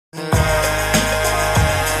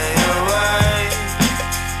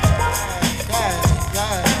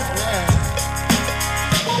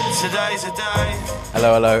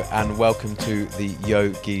Hello, and welcome to the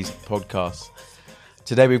Yogeez Podcast.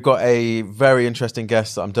 Today we've got a very interesting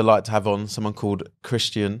guest that I'm delighted to have on, someone called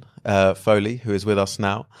Christian Foley, who is with us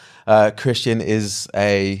now. Christian is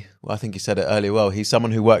I think you said it earlier well, he's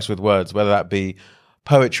someone who works with words, whether that be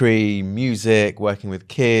poetry, music, working with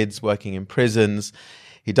kids, working in prisons.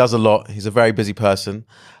 He does a lot. He's a very busy person.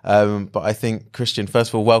 But I think, Christian,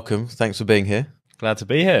 first of all, welcome. Thanks for being here. Glad to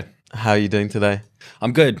be here. How are you doing today?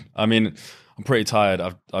 I'm good. I mean, I'm pretty tired.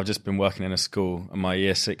 I've just been working in a school, and my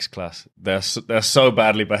year 6 class, they're so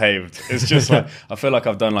badly behaved. It's just like I feel like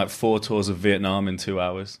I've done like 4 tours of Vietnam in 2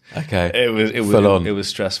 hours. Okay, it was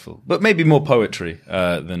stressful, but maybe more poetry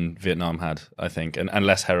than Vietnam had, I think, and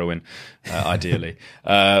less heroin, ideally.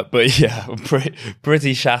 But yeah, I'm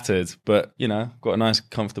pretty shattered. But you know, got a nice,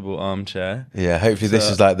 comfortable armchair. Yeah, hopefully this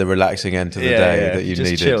is like the relaxing end to the day that you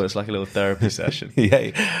just needed. Chill. It's like a little therapy session.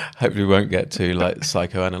 Yeah, hopefully we won't get too like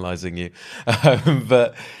psychoanalyzing you.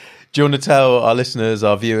 But do you want to tell our listeners,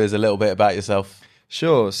 our viewers, a little bit about yourself?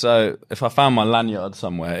 Sure. So if I found my lanyard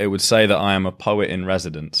somewhere, it would say that I am a poet in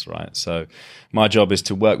residence, right? So my job is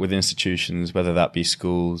to work with institutions, whether that be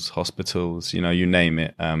schools, hospitals, you name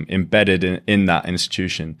it, embedded in that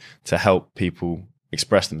institution to help people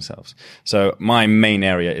express themselves. So my main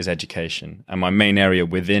area is education, and my main area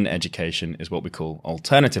within education is what we call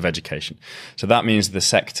alternative education. So that means the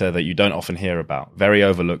sector that you don't often hear about, very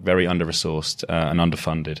overlooked, very under-resourced and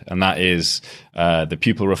underfunded, and that is the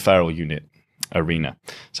pupil referral unit arena.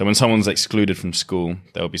 So when someone's excluded from school,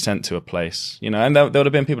 they'll be sent to a place, and there would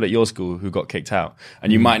have been people at your school who got kicked out,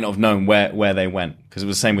 and you might not have known where they went, because it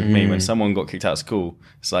was the same with me. When someone got kicked out of school,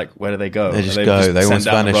 it's like, where do they go? They just go. They want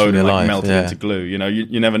Spanish in their life. Melted into glue.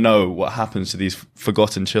 You never know what happens to these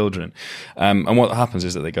forgotten children. And what happens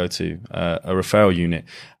is that they go to a referral unit,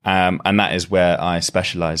 and that is where I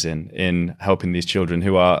specialize in helping these children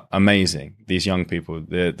who are amazing. These young people,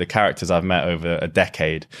 the characters I've met over a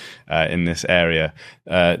decade in this area,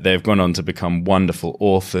 they've gone on to become wonderful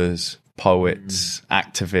authors, poets,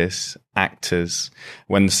 activists, actors,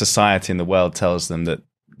 when the society and the world tells them that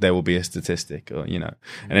there will be a statistic, and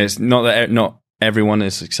it's not that not everyone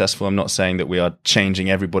is successful. I'm not saying that we are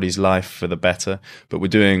changing everybody's life for the better, but we're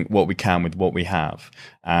doing what we can with what we have.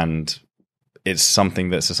 And it's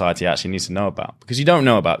something that society actually needs to know about, because you don't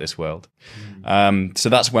know about this world. So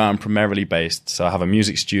that's where I'm primarily based. So I have a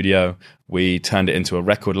music studio. We turned it into a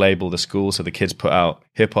record label, the school. So the kids put out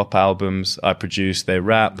hip hop albums. I produce, they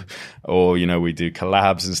rap, or, we do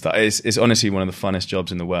collabs and stuff. It's honestly one of the funnest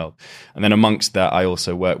jobs in the world. And then amongst that, I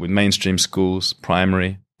also work with mainstream schools,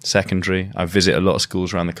 primary, secondary. I visit a lot of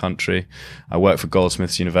schools around the country. I work for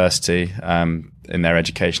Goldsmiths University in their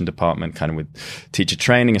education department, kind of with teacher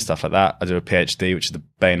training and stuff like that. I do a PhD, which is the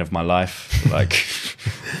bane of my life. Like,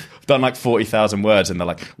 I've done like 40,000 words, and they're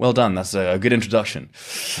like, well done, that's a good introduction.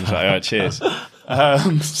 I'm like, all right, cheers.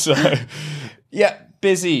 So, yeah,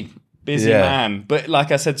 busy man. But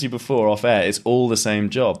like I said to you before off air, it's all the same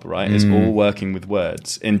job, right? It's all working with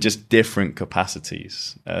words in just different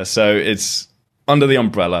capacities. So it's under the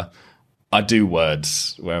umbrella, I do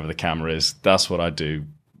words wherever the camera is. That's what I do.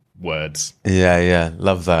 Words. Yeah,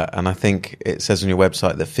 love that. And I think it says on your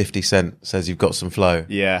website that 50 Cent says you've got some flow.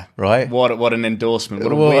 Yeah, right. What an endorsement!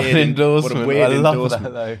 What an endorsement! I love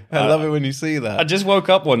that though. I love it when you see that. I just woke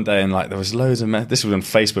up one day and like there was loads of this was when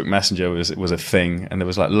Facebook Messenger was a thing, and there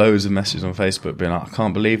was like loads of messages on Facebook being like, I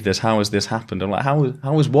can't believe this. How has this happened? I'm like, how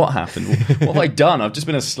has what happened? What have I done? I've just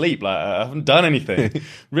been asleep. Like I haven't done anything.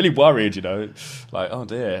 Really worried, Like, oh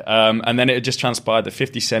dear. And then it just transpired that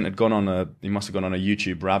 50 Cent had he must have gone on a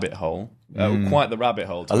YouTube rabbit hole, quite the rabbit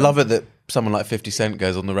hole. I love it that someone like 50 Cent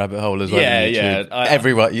goes on the rabbit hole as well. Yeah.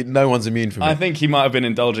 Everyone, no one's immune from it. I think he might have been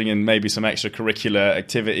indulging in maybe some extracurricular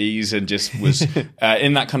activities and just was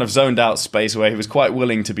in that kind of zoned out space where he was quite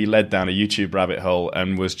willing to be led down a YouTube rabbit hole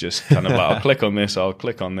and was just kind of like, I'll click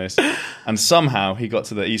on this. And somehow he got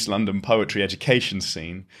to the East London poetry education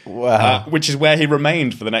scene, which is where he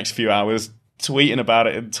remained for the next few hours, tweeting about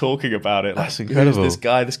it and talking about it. That's incredible. Who's this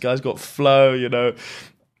guy? This guy's got flow, It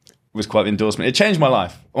was quite the endorsement. It changed my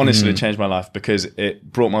life. Honestly, it changed my life because it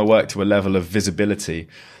brought my work to a level of visibility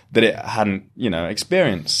that it hadn't,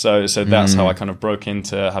 experienced. So that's how I kind of broke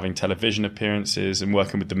into having television appearances and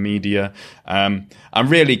working with the media. I'm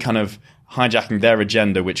really kind of hijacking their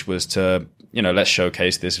agenda, which was to, let's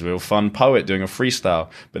showcase this real fun poet doing a freestyle,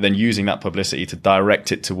 but then using that publicity to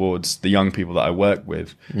direct it towards the young people that I work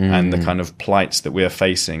with and the kind of plights that we're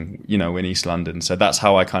facing, in East London. So that's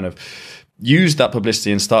how I kind of used that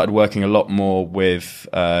publicity and started working a lot more with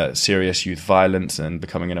serious youth violence and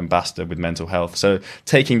becoming an ambassador with mental health. So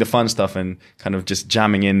taking the fun stuff and kind of just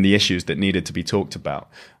jamming in the issues that needed to be talked about.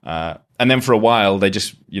 then for a while, they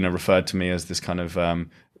just, referred to me as this kind of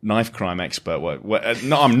knife crime expert.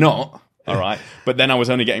 No, I'm not. All right. But then I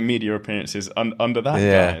was only getting media appearances under that,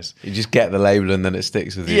 guys. You just get the label and then it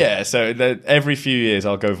sticks with you. Yeah. So every few years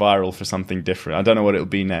I'll go viral for something different. I don't know what it'll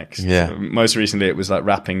be next. Yeah. Most recently it was like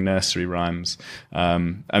rapping nursery rhymes.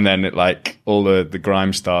 And then all the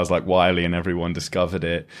grime stars like Wiley and everyone discovered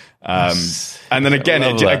it. And then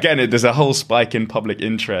again, there's a whole spike in public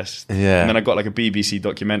interest. Yeah. And then I got like a BBC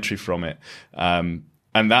documentary from it.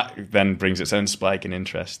 And that then brings its own spike in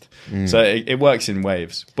interest. So it works in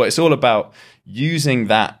waves. But it's all about using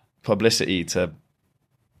that publicity to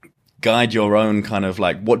guide your own kind of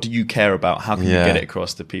like, what do you care about? How can you get it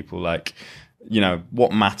across to people? Like,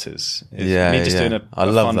 what matters. Me just doing a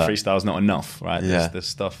fun freestyle is not enough, right? There's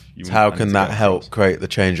stuff. How can that help create the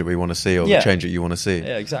change that we want to see, or the change that you want to see?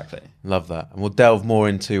 Yeah, exactly. Love that. And we'll delve more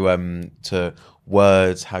into to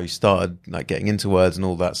words, how you started like getting into words and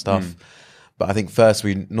all that stuff. But I think first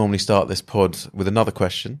we normally start this pod with another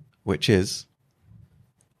question, which is,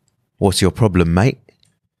 what's your problem, mate?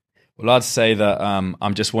 Well, I'd say that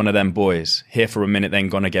I'm just one of them boys. Here for a minute, then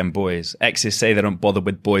gone again, boys. Exes say they don't bother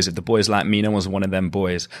with boys. If the boys like me, no one's one of them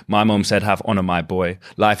boys. My mom said, have honor, my boy.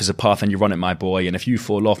 Life is a path and you run it, my boy. And if you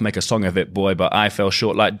fall off, make a song of it, boy. But I fell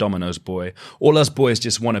short like dominoes, boy. All us boys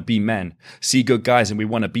just want to be men. See good guys and we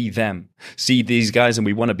want to be them. See these guys and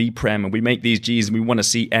we want to be prem. And we make these G's and we want to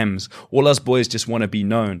see M's. All us boys just want to be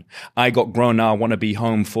known. I got grown, now I want to be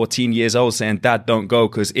home. 14 years old saying, Dad, don't go.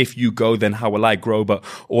 Because if you go, then how will I grow? But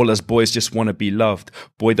all us boys just want to be loved.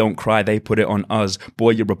 Boy, don't cry, they put it on us.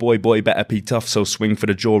 Boy, you're a boy, better be tough. So swing for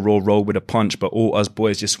the jaw, roll with a punch. But all us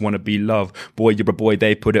boys just want to be loved. Boy, you're a boy,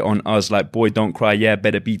 they put it on us. Like, boy, don't cry, yeah,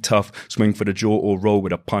 better be tough. Swing for the jaw or roll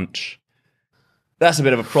with a punch. That's a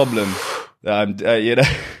bit of a problem. I'm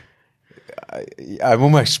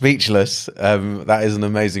almost speechless. That is an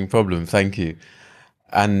amazing problem. Thank you.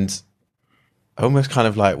 And I almost kind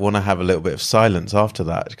of like want to have a little bit of silence after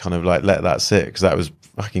that, kind of like let that sit, because that was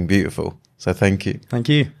fucking beautiful. So thank you. Thank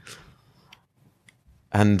you.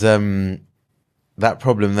 And that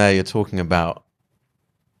problem there you're talking about,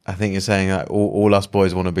 I think you're saying that all us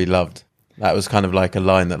boys want to be loved. That was kind of like a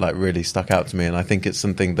line that like really stuck out to me. And I think it's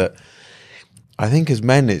something that I think as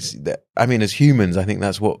men, as humans, I think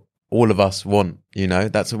that's what all of us want,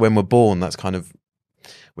 that's when we're born. That's kind of,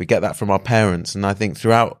 we get that from our parents. And I think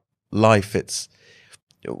throughout life, it's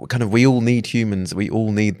kind of, we all need humans. We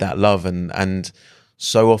all need that love. And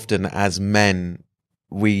so often as men,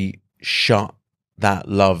 we shut that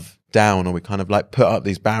love down, or we kind of like put up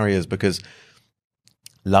these barriers because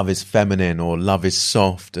love is feminine or love is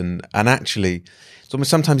soft. And actually, it's almost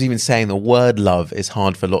sometimes even saying the word love is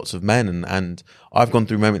hard for lots of men. And I've gone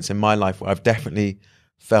through moments in my life where I've definitely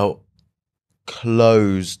felt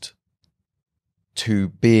closed to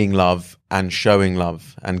being love and showing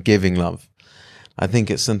love and giving love. I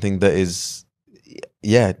think it's something that is,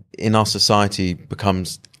 in our society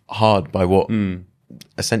becomes hard by what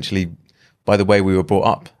essentially by the way we were brought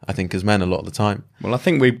up, I think, as men a lot of the time. Well, I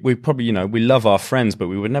think we probably, we love our friends, but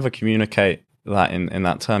we would never communicate that in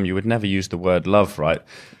that term. You would never use the word love, right?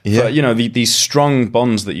 Yeah. But, these strong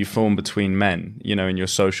bonds that you form between men, in your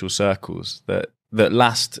social circles that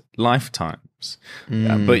last lifetimes.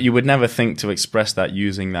 But you would never think to express that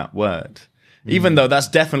using that word. Even though that's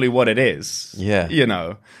definitely what it is.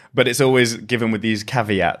 Yeah. But it's always given with these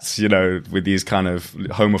caveats, with these kind of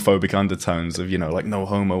homophobic undertones of, like no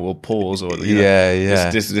homo or pause, or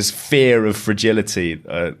this fear of fragility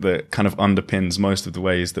that kind of underpins most of the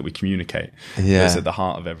ways that we communicate. Yeah. It's at the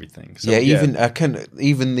heart of everything. So,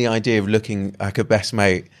 even the idea of looking like a best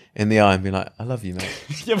mate in the eye and being like, I love you, mate.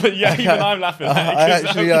 Even I'm laughing at it. I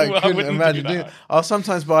actually couldn't imagine doing that. I'll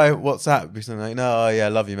sometimes by WhatsApp be something like, no, I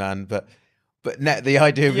love you, man. But the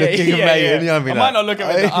idea of looking at mate in the eye, I might not look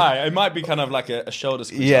at it in the eye. It might be kind of like a shoulder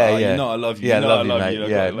squeeze. I love you. Yeah, I love you,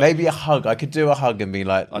 mate. Maybe a hug. I could do a hug and be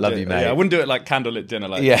like, I love you, mate. I wouldn't do it like candlelit dinner.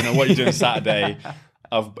 Like, what are you doing Saturday?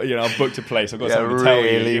 I've booked a place. I've got something to tell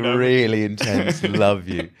you. Really intense. Love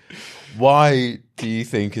you. Why do you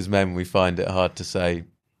think as men we find it hard to say,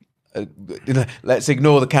 let's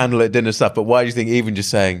ignore the candlelit dinner stuff, but why do you think even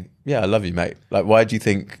just saying, I love you, mate? Like, why do you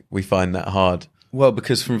think we find that hard? Well,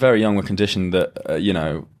 because from very young we're conditioned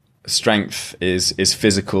that, strength is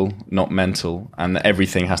physical, not mental, and that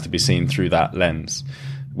everything has to be seen through that lens.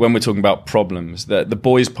 When we're talking about problems, the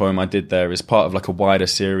boys poem I did there is part of like a wider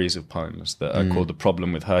series of poems that are called The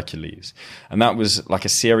Problem with Hercules. And that was like a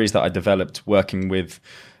series that I developed working with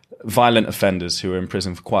violent offenders who were in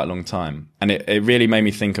prison for quite a long time. And it really made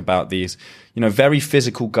me think about these, very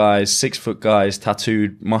physical guys, 6 foot guys,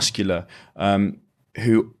 tattooed, muscular,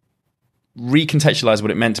 who recontextualize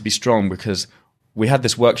what it meant to be strong, because we had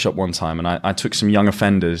this workshop one time, and I took some young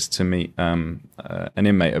offenders to meet an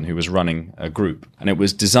inmate who was running a group, and it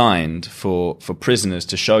was designed for prisoners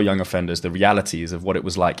to show young offenders the realities of what it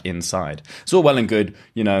was like inside. It's all well and good,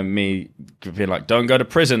 me being like, don't go to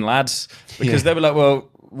prison, lads, because they were like, well,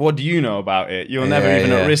 what do you know about it? You're never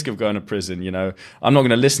even at risk of going to prison. I'm not going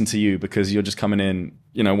to listen to you because you're just coming in,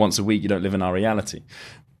 once a week. You don't live in our reality.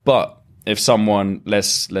 But if someone,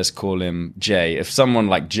 let's call him Jay, if someone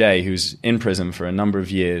like Jay, who's in prison for a number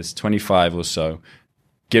of years, 25 or so,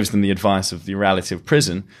 gives them the advice of the reality of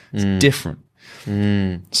prison, it's different.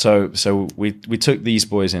 So we took these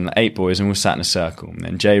boys in, 8 boys, and we sat in a circle. And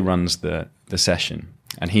then Jay runs the session,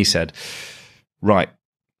 and he said, right,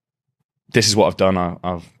 this is what I've done.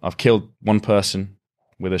 I've killed one person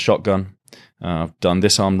with a shotgun. I've done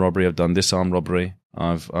this armed robbery. I've done this armed robbery.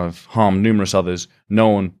 I've harmed numerous others. No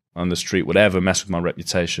one on the street would ever mess with my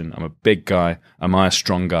reputation. I'm a big guy. Am I a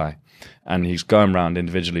strong guy? And he's going around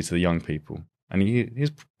individually to the young people. And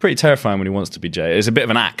he's pretty terrifying when he wants to be Jay. It's a bit of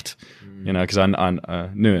an act, because I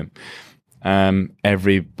knew him.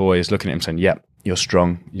 Every boy is looking at him saying, yep, you're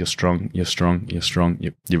strong, you're strong, you're strong, you're strong,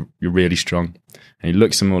 you're really strong. And he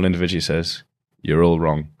looks at them all individually and says, you're all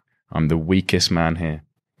wrong. I'm the weakest man here.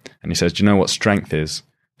 And he says, do you know what strength is?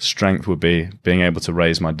 Strength would be being able to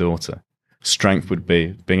raise my daughter. Strength would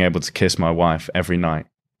be being able to kiss my wife every night,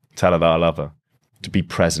 tell her that I love her, to be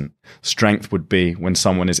present. Strength would be when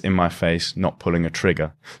someone is in my face, not pulling a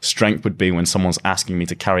trigger. Strength would be when someone's asking me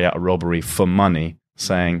to carry out a robbery for money,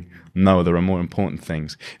 saying, no, there are more important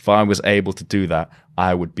things. If I was able to do that,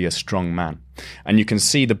 I would be a strong man. And you can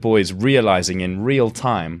see the boys realizing in real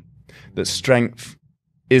time that strength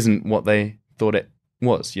isn't what they thought it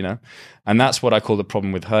was, And that's what I call the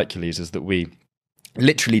problem with Hercules, is that we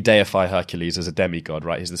literally deify Hercules as a demigod,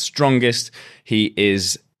 right? He's the strongest. He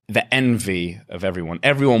is the envy of everyone.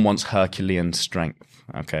 Everyone wants Herculean strength,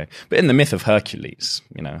 okay? But in the myth of Hercules,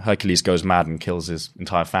 Hercules goes mad and kills his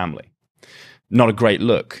entire family. Not a great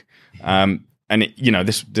look. And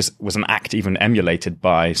this was an act even emulated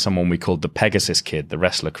by someone we called the Pegasus Kid, the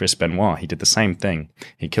wrestler Chris Benoit. He did the same thing.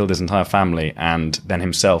 He killed his entire family and then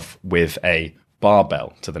himself with a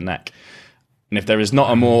barbell to the neck. And if there is not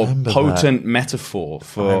a more potent metaphor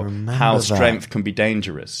for how strength can be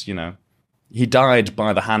dangerous, he died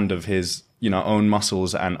by the hand of his, own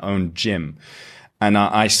muscles and own gym. And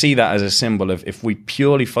I see that as a symbol of, if we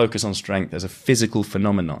purely focus on strength as a physical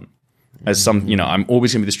phenomenon, as I'm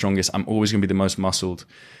always going to be the strongest, I'm always going to be the most muscled,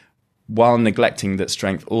 while neglecting that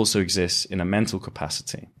strength also exists in a mental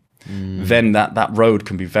capacity, then that road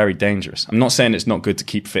can be very dangerous. I'm not saying it's not good to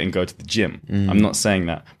keep fit and go to the gym. I'm not saying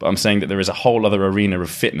that. But I'm saying that there is a whole other arena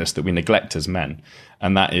of fitness that we neglect as men.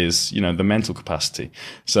 And that is, the mental capacity.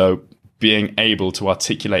 So being able to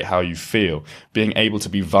articulate how you feel, being able to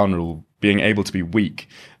be vulnerable, being able to be weak.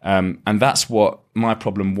 And that's what my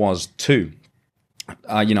problem was too.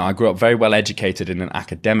 I grew up very well educated in an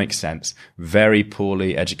academic sense, very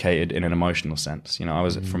poorly educated in an emotional sense. I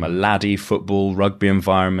was from a laddie football, rugby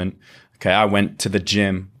environment. Okay, I went to the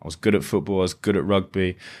gym. I was good at football. I was good at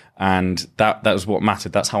rugby. And that was what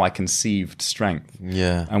mattered. That's how I conceived strength.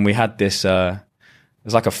 Yeah. And we had this, it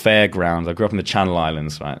was like a fairground. I grew up in the Channel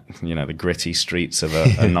Islands, right? The gritty streets of a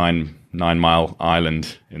 9-mile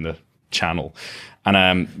island in the Channel.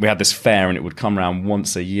 And we had this fair, and it would come around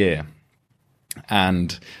once a year.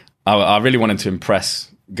 And I really wanted to impress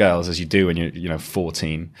girls, as you do when you're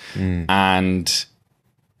 14. And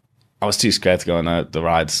I was too scared to go on the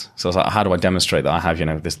rides. So I was like, how do I demonstrate that I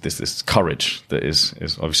have, this courage that is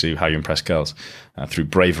obviously how you impress girls, through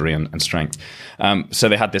bravery and strength. So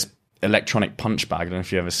they had this electronic punch bag. I don't know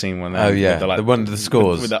if you've ever seen one. Oh yeah, the one with the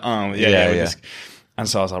scores. With the arm. Yeah. And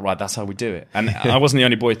so I was like, right, that's how we do it. And I wasn't the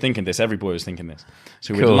only boy thinking this. Every boy was thinking this.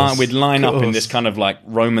 So we'd line up in this kind of like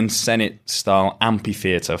Roman Senate style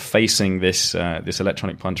amphitheater facing this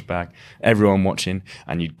electronic punch bag, everyone watching,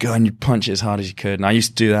 and you'd go and you'd punch it as hard as you could. And I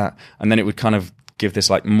used to do that. And then it would kind of give this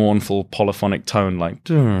like mournful polyphonic tone, like,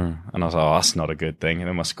 and I was like, oh, that's not a good thing. And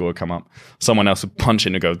then my score would come up. Someone else would punch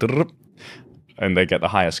it and go, and they get the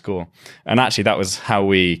higher score. And actually that was how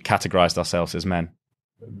we categorized ourselves as men.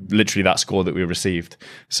 Literally that score that we received.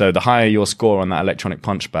 So the higher your score on that electronic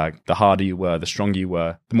punch bag, the harder you were, the stronger you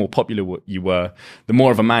were, the more popular you were, the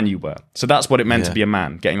more of a man you were. So that's what it meant to be a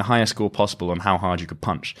man, getting the highest score possible on how hard you could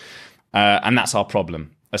punch. And that's our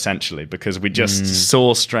problem, essentially, because we just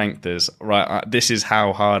saw strength as, right, this is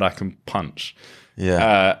how hard I can punch.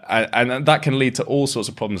 And that can lead to all sorts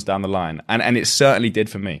of problems down the line. And it certainly did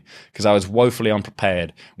for me, because I was woefully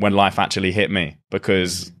unprepared when life actually hit me,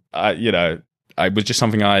 because, was just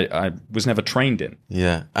something I was never trained in.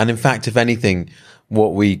 Yeah. And in fact, if anything,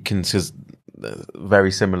 what we consider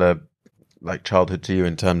very similar, like childhood to you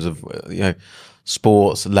in terms of,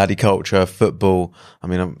 sports, laddie culture, football. I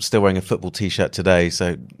mean, I'm still wearing a football t-shirt today,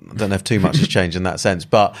 so I don't know if too much has changed in that sense.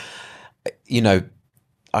 But,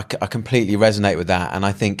 I completely resonate with that. And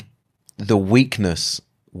I think the weakness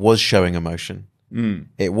was showing emotion.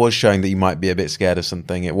 It was showing that you might be a bit scared of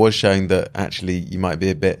something. It was showing that actually you might be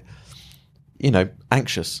a bit,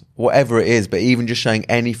 anxious, whatever it is. But even just showing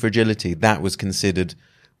any fragility, that was considered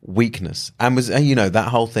weakness. And was, that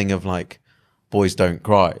whole thing of like, boys don't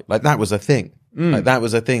cry. Like that was a thing. Like that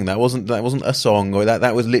was a thing. That wasn't a song, or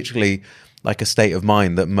that was literally like a state of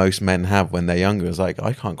mind that most men have when they're younger. It's like,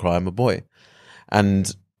 I can't cry, I'm a boy. And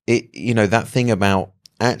it, that thing about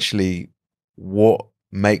actually what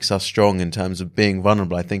makes us strong in terms of being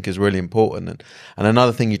vulnerable, I think is really important. And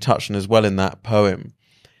another thing you touched on as well in that poem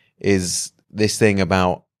is this thing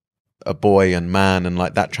about a boy and man and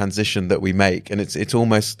like that transition that we make. And it's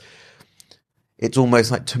almost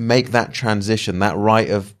like to make that transition, that rite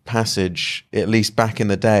of passage, at least back in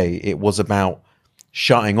the day, it was about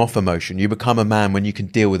shutting off emotion. You become a man when you can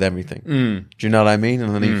deal with everything. Do you know what I mean?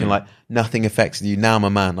 And then you can like, nothing affects you. Now I'm a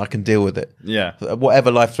man. I can deal with it. Yeah. Whatever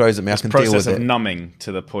life throws at me, I can deal with it. Process of numbing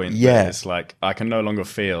to the point that it's like, I can no longer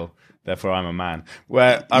feel, therefore I'm a man.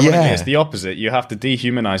 Where ironically it's the opposite. You have to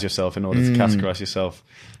dehumanize yourself in order to categorize yourself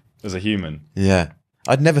as a human. Yeah.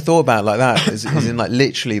 I'd never thought about it like that. As in like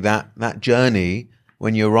literally that journey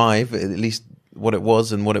when you arrive, at least what it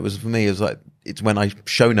was and what it was for me is like, it's when I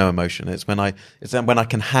show no emotion. It's when I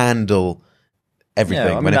can handle everything.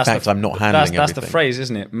 Yeah, when in fact I'm not handling everything. That's the phrase,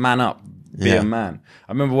 isn't it? Man up, be a man.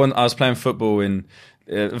 I remember when I was playing football in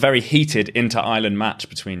a very heated inter-island match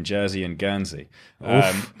between Jersey and Guernsey.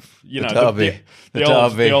 The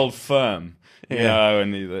old firm.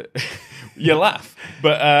 And you laugh.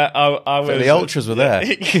 But I was... The ultras were there.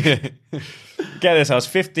 Get this, I was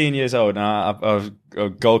 15 years old and I was a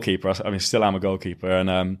goalkeeper. I mean, still am a goalkeeper.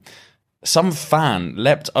 And some fan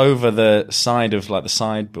leapt over the side of like the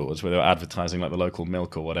sideboards where they were advertising like the local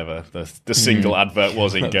milk or whatever the single advert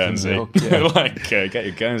was in Guernsey. Milk, yeah. Get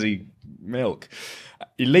your Guernsey milk.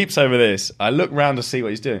 He leaps over this. I look round to see what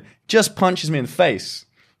he's doing. Just punches me in the face.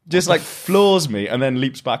 Just like floors me and then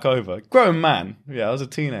leaps back over. Grown man. Yeah, I was a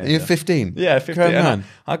teenager. You're 15? Yeah, 15. Grown man.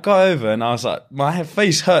 I got over and I was like, my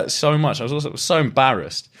face hurt so much. I was also so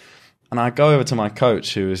embarrassed. And I go over to my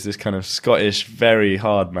coach, who is this kind of Scottish, very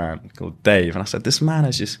hard man called Dave. And I said, this man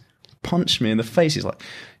has just punched me in the face. He's like,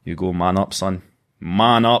 you go man up, son.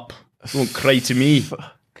 Man up. Don't cry to me.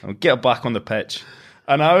 I'll get back on the pitch.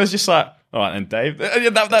 And I was just like, all right then, Dave.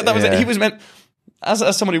 That was it. He was meant...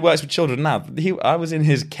 As somebody who works with children now, I was in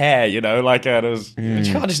his care, you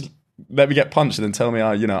can't just let me get punched and then tell me,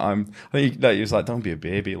 I think he was like, don't be a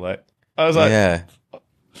baby. Like, I was like, yeah.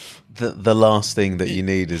 The last thing that you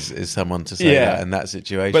need is someone to say that in that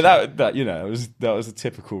situation. But that was a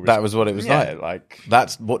typical. That was what it was like.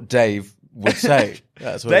 That's what Dave would say.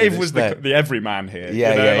 That's what Dave was the everyman here.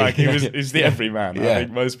 He was the everyman. I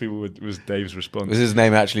think most people was Dave's response. Was his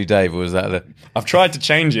name actually Dave, or was that I've tried to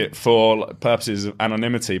change it for purposes of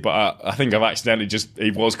anonymity, but I think I've accidentally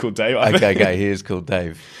he was called Dave. Okay, he is called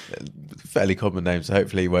Dave. Fairly common name, so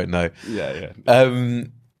hopefully he won't know. Yeah.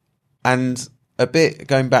 And a bit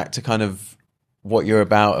going back to kind of what you're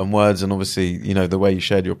about and words, and obviously, the way you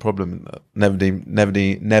shared your problem, never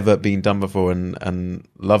been done before, and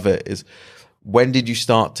love it, is when did you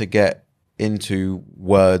start to get into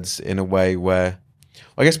words in a way where,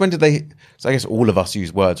 I guess all of us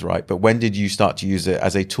use words, right? But when did you start to use it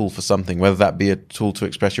as a tool for something, whether that be a tool to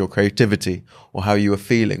express your creativity or how you were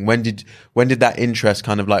feeling? When did that interest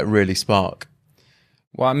kind of like really spark?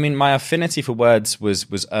 Well, I mean, my affinity for words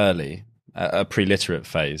was early, a pre-literate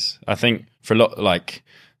phase. I think for a lot, like,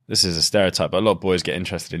 this is a stereotype, but a lot of boys get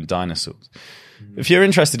interested in dinosaurs. If you're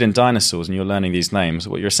interested in dinosaurs and you're learning these names,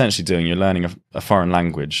 what you're essentially doing, you're learning a foreign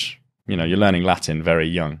language. You're learning Latin very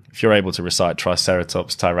young. If you're able to recite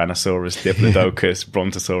Triceratops, Tyrannosaurus, Diplodocus,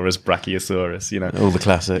 Brontosaurus, Brachiosaurus, all the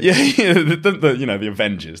classics. Yeah, the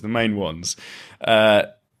Avengers, the main ones.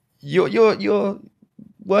 You're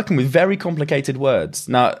working with very complicated words.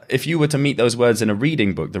 Now, if you were to meet those words in a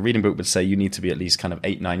reading book, the reading book would say you need to be at least kind of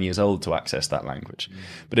 8-9 years old to access that language.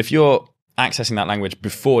 But if you're accessing that language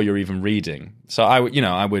before you're even reading, so I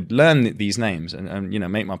would learn these names and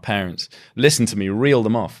make my parents listen to me, reel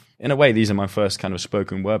them off. In a way, these are my first kind of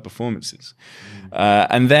spoken word performances.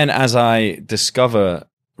 And then as I discover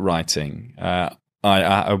writing,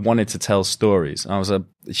 I wanted to tell stories. I was a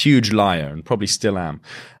huge liar and probably still am.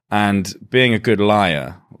 And being a good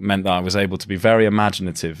liar meant that I was able to be very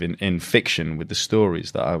imaginative in fiction with the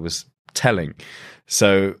stories that I was telling.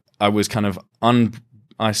 So I was kind of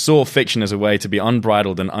I saw fiction as a way to be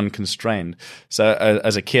unbridled and unconstrained. So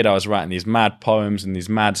as a kid, I was writing these mad poems and these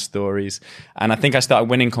mad stories. And I think I started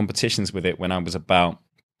winning competitions with it when I was about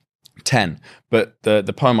 10. But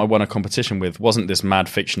the poem I won a competition with wasn't this mad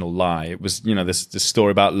fictional lie. It was, this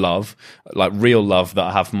story about love, like real love that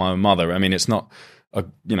I have for my own mother. I mean, it's not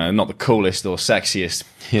not the coolest or sexiest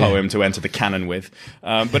poem to enter the canon with,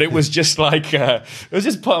 but it was just like it was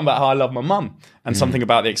just a poem about how I love my mum, and something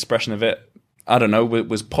about the expression of it, I don't know,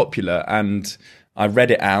 was popular, and I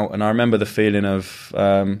read it out, and I remember the feeling of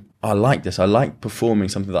I like this. I like performing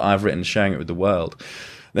something that I've written, sharing it with the world.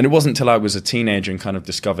 Then it wasn't until I was a teenager and kind of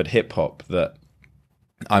discovered hip hop that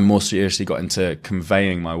I more seriously got into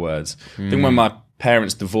conveying my words. I think when my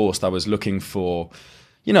parents divorced, I was looking for,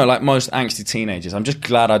 like most angsty teenagers, I'm just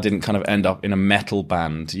glad I didn't kind of end up in a metal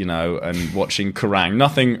band, and watching Kerrang.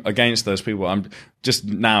 Nothing against those people. I'm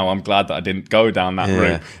glad that I didn't go down that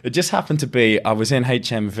route. It just happened to be, I was in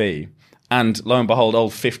HMV, and lo and behold,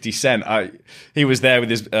 old 50 Cent, he was there with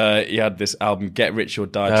his, he had this album, Get Rich or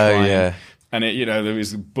Die Trying. Yeah. And it, there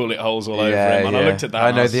was bullet holes all over him. And I looked at that.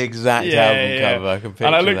 I know the exact album cover. I can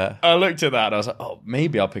picture that. I looked at that and I was like, oh,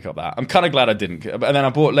 maybe I'll pick up that. I'm kind of glad I didn't. And then I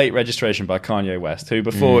bought Late Registration by Kanye West, who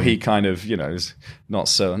before he kind of, is not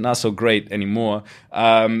so great anymore.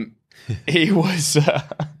 He was.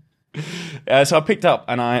 So I picked up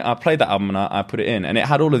and I played that album and I put it in, and it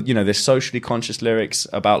had all of this socially conscious lyrics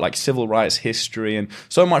about like civil rights history and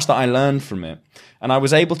so much that I learned from it. And I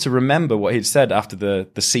was able to remember what he'd said after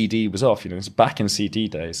the CD was off. It's back in CD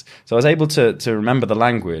days, so I was able to remember the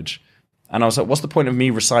language. And I was like, what's the point of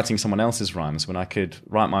me reciting someone else's rhymes when I could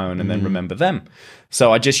write my own and then remember them?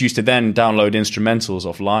 So I just used to then download instrumentals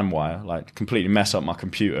off LimeWire, like completely mess up my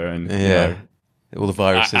computer and all the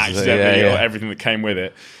viruses, accidentally, or everything that came with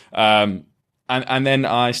it. And then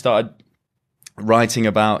I started writing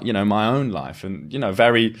about, my own life and,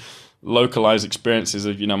 very localized experiences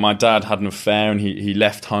of, my dad had an affair and he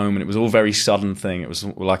left home, and it was all very sudden thing. It was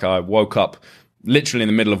like I woke up literally in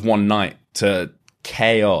the middle of one night to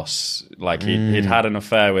chaos. Like he'd had an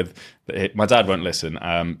affair with, my dad won't listen,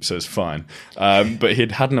 so it's fine. But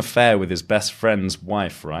he'd had an affair with his best friend's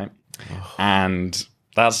wife, right? And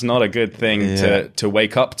that's not a good thing to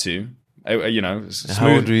wake up to. How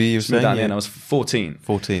old were you saying? I was 14.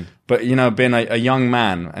 14. But, being a young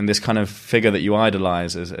man and this kind of figure that you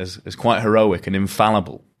idolize is quite heroic and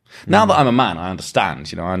infallible. Now that I'm a man, I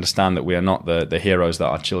understand. I understand that we are not the heroes that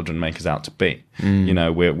our children make us out to be.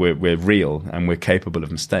 We're real and we're capable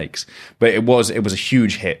of mistakes. But it was a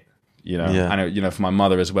huge hit. And for my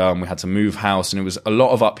mother as well, and we had to move house, and it was a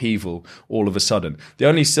lot of upheaval all of a sudden. The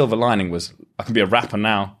only silver lining was I can be a rapper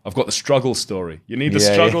now. I've got the struggle story. You need the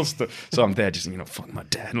struggle story. So I'm there just, fuck my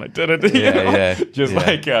dad, like,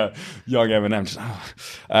 like young Eminem.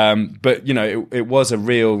 But, it was a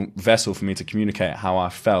real vessel for me to communicate how I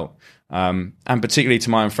felt. And particularly to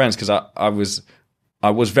my own friends, because I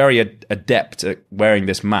was very adept at wearing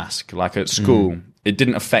this mask, like at school. It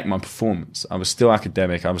didn't affect my performance. I was still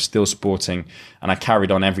academic. I was still sporting, and I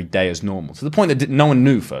carried on every day as normal. To the point that no one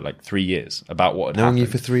knew for like 3 years about what had happened. Knowing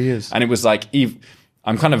you for 3 years, and it was like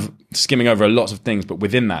I'm kind of skimming over lots of things, but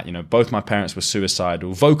within that, both my parents were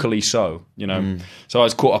suicidal, vocally so. So I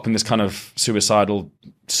was caught up in this kind of suicidal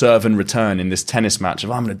serve and return in this tennis match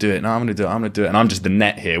of I'm going to do it, no, I'm going to do it, I'm going to do it, and I'm just the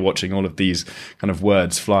net here watching all of these kind of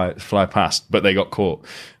words fly past, but they got caught,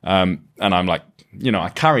 and I'm like, I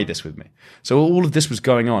carry this with me. So all of this was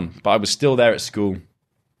going on, but I was still there at school,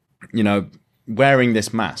 wearing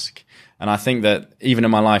this mask. And I think that even in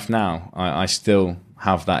my life now, I still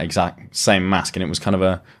have that exact same mask, and it was kind of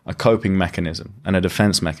a coping mechanism and a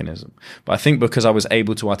defense mechanism. But I think because I was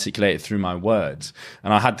able to articulate it through my words,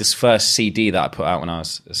 and I had this first CD that I put out when I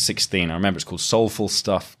was 16. I remember it's called Soulful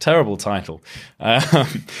Stuff. Terrible title. And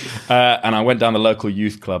I went down the local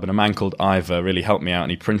youth club, and a man called Ivor really helped me out, and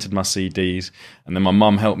he printed my CDs. And then my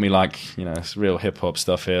mum helped me, like, it's real hip hop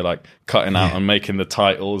stuff here, like cutting out and making the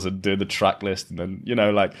titles and doing the track list, and then,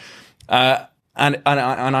 And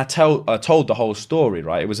I told the whole story,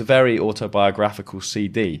 right? It was a very autobiographical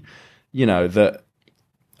CD, that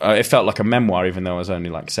it felt like a memoir, even though I was only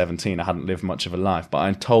like 17. I hadn't lived much of a life, but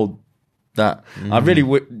I told that. I really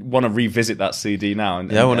want to revisit that CD now.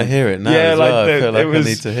 I want to hear it now. Yeah, I feel like I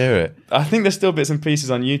need to hear it. I think there's still bits and pieces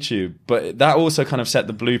on YouTube, but that also kind of set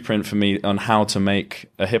the blueprint for me on how to make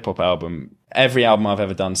a hip hop album. Every album I've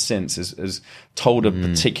ever done since has told a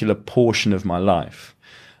particular portion of my life.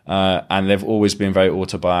 and they've always been very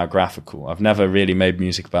autobiographical. I've never really made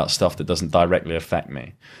music about stuff that doesn't directly affect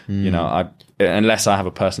me. Unless I have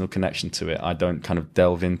a personal connection to it, I don't kind of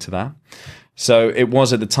delve into that. So it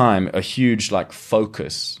was at the time a huge like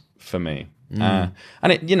focus for me, and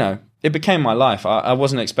it became my life. I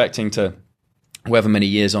wasn't expecting to, however many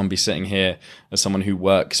years on, be sitting here as someone who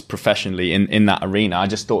works professionally in that arena. I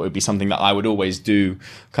just thought it would be something that I would always do,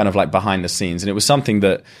 kind of like behind the scenes, and it was something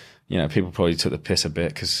that people probably took the piss a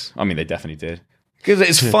bit, because I mean they definitely did. Because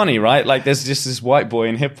it's funny, right? Like there's just this white boy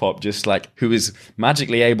in hip hop, just like who is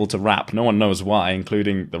magically able to rap. No one knows why,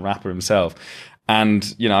 including the rapper himself.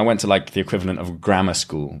 And, I went to like the equivalent of a grammar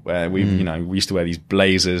school where we used to wear these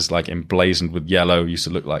blazers, like emblazoned with yellow, used to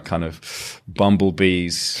look like kind of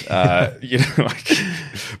bumblebees, like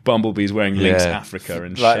bumblebees wearing Lynx Africa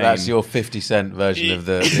and like Shane. That's your 50 Cent version of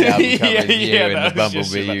the album cover, you and the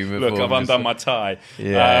bumblebee uniform. Look, I've undone my tie.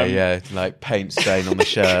 Like paint stain on the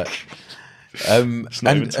shirt. It's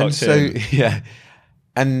not even tucked in.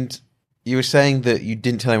 And you were saying that you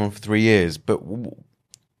didn't tell anyone for 3 years, but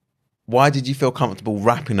why did you feel comfortable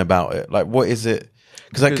rapping about it? Like, what is it?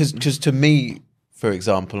 Because to me, for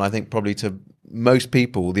example, I think probably to most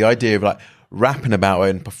people, the idea of like rapping about it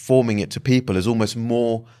and performing it to people is almost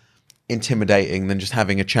more intimidating than just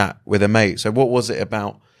having a chat with a mate. So what was it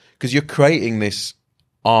about? Because you're creating this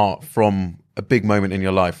art from a big moment in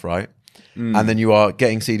your life, right? And then you are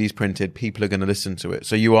getting CDs printed, people are going to listen to it.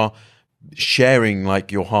 So you are sharing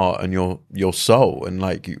like your heart and your soul and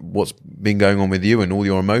like what's been going on with you and all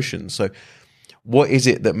your emotions. So what is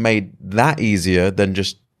it that made that easier than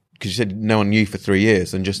just, because you said no one knew for 3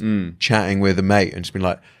 years, and just chatting with a mate and just being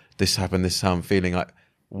like, this happened, this is how I'm feeling. Like,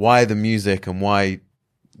 why the music and why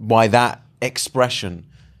that expression?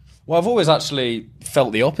 Well, I've always actually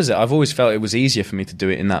felt the opposite. I've always felt it was easier for me to do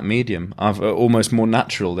it in that medium. I've almost more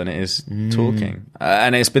natural than it is talking.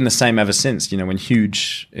 And it's been the same ever since. When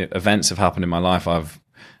huge events have happened in my life, I've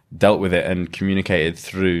dealt with it and communicated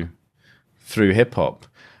through hip hop.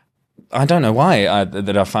 I don't know why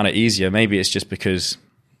that I found it easier. Maybe it's just because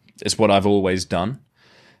it's what I've always done.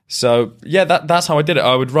 So yeah, that's how I did it.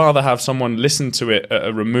 I would rather have someone listen to it at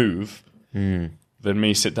a remove than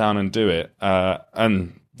me sit down and do it.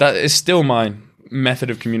 And that is still my method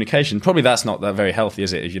of communication. Probably that's not that very healthy,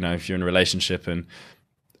 is it? If you're in a relationship and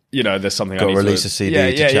there's something got I need to release a CD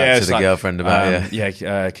to chat to the girlfriend about. Can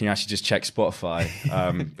you actually just check Spotify?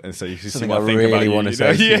 And so you can see I what I think really about want to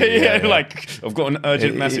say. Like I've got an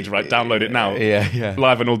urgent message, right? Download it now.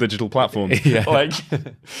 Live on all digital platforms. So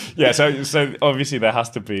obviously there has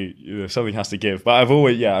to be something has to give. But I've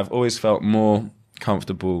always felt more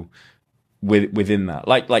comfortable within that.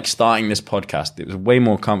 Like starting this podcast, it was way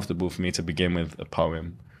more comfortable for me to begin with a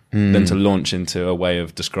poem than to launch into a way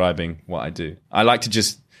of describing what I do. I like to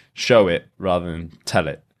just show it rather than tell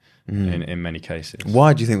it in many cases.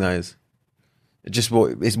 Why do you think that is? Just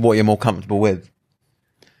what you're more comfortable with?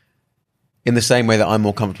 In the same way that I'm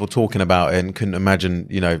more comfortable talking about it and couldn't imagine,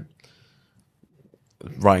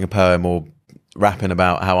 writing a poem or rapping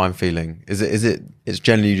about how I'm feeling. It's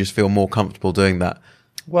generally you just feel more comfortable doing that?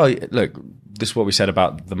 Well, look, this is what we said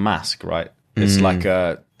about the mask, right? It's like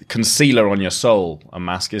a concealer on your soul, a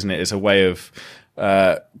mask, isn't it? It's a way of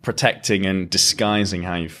protecting and disguising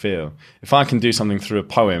how you feel. If I can do something through a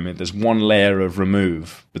poem, there's one layer of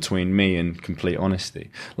remove between me and complete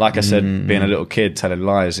honesty. Like I said, being a little kid telling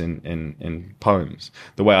lies in poems,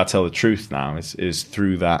 the way I tell the truth now is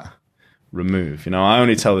through that remove. I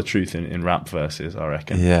only tell the truth in rap verses, I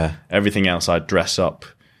reckon. Yeah. Everything else I dress up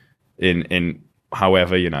in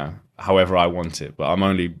however I want it, but I'm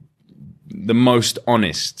only the most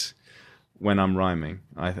honest when I'm rhyming,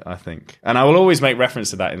 I think. And I will always make reference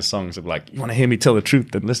to that in songs of like, you want to hear me tell the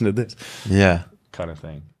truth, then listen to this. Yeah. Kind of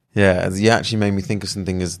thing. Yeah, you actually made me think of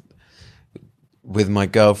something as with my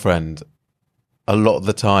girlfriend, a lot of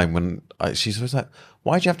the time when she's always like,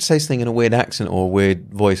 why do you have to say something in a weird accent or a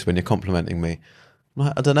weird voice when you're complimenting me? I'm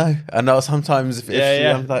like, I don't know. And sometimes if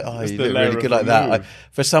I'm like, oh, you look really good like that.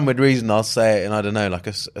 For some weird reason, I'll say it in, I don't know, like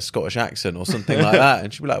a Scottish accent or something like that.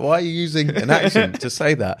 And she'll be like, why are you using an accent to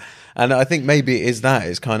say that? And I think maybe it is that.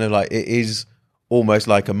 It's kind of like, it is almost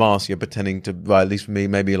like a mask. You're pretending to, well, at least for me,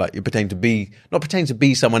 maybe like you're pretending to be, not pretending to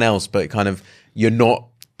be someone else, but kind of, you're not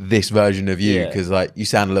this version of you because like you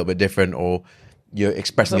sound a little bit different or you're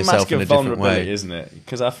expressing yourself in a different way. Isn't it?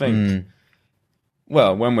 Because I think...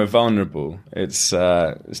 Well, when we're vulnerable, it's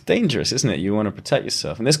dangerous, isn't it? You want to protect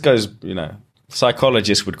yourself. And this goes,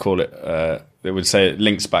 Psychologists would call it, they would say it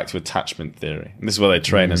links back to attachment theory. And this is where they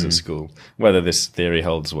train us at school. Whether this theory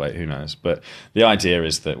holds weight, who knows? But the idea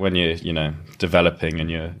is that when you're, developing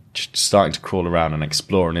and you're starting to crawl around and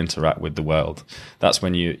explore and interact with the world, that's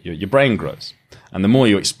when your brain grows. And the more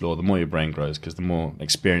you explore, the more your brain grows, because the more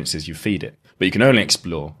experiences you feed it. But you can only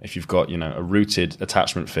explore if you've got, a rooted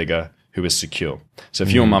attachment figure who is secure. So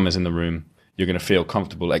if your mum is in the room, you're going to feel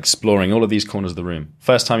comfortable exploring all of these corners of the room.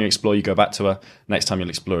 First time you explore, you go back to her. Next time you'll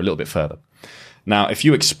explore a little bit further. Now, if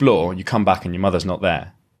you explore, you come back and your mother's not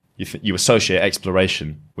there, you associate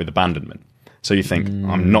exploration with abandonment. So you think,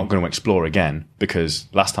 I'm not going to explore again because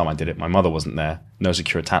last time I did it, my mother wasn't there, no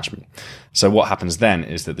secure attachment. So what happens then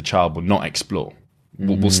is that the child will not explore,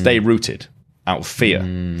 will stay rooted out of fear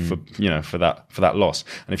for that loss.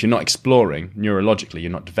 And if you're not exploring, neurologically,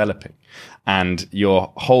 you're not developing. And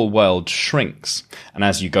your whole world shrinks. And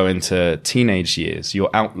as you go into teenage years, your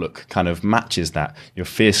outlook kind of matches that. You're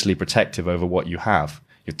fiercely protective over what you have.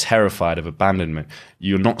 You're terrified of abandonment.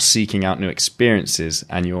 You're not seeking out new experiences,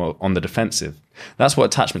 and you're on the defensive. That's what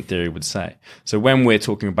attachment theory would say. So when we're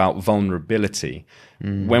talking about vulnerability,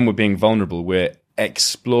 when we're being vulnerable, we're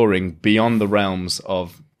exploring beyond the realms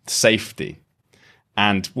of safety.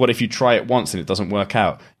 And what if you try it once and it doesn't work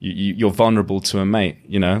out? You're vulnerable to a mate,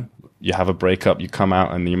 You have a breakup, you come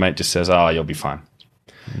out, and your mate just says, you'll be fine.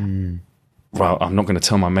 Well, I'm not going to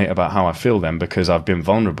tell my mate about how I feel then because I've been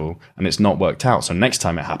vulnerable and it's not worked out. So next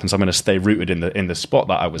time it happens, I'm going to stay rooted in the spot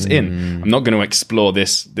that I was in. I'm not going to explore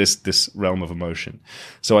this realm of emotion.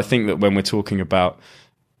 So I think that when we're talking about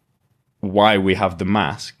why we have the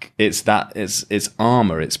mask, it's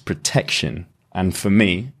armor, it's protection. And for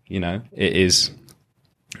me, it is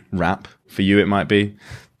rap. For you, it might be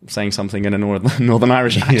saying something in a Northern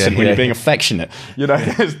Irish accent when you're being affectionate.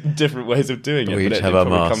 There's different ways of doing it, but it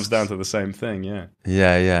probably comes down to the same thing,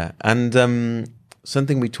 Yeah. And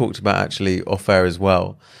something we talked about actually off air as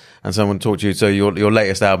well, and someone talked to you, so your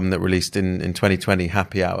latest album that released in 2020,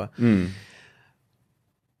 Happy Hour,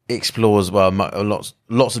 explores, lots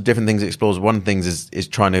of different things it explores. One of the things is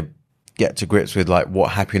trying to get to grips with like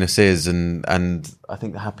what happiness is, and I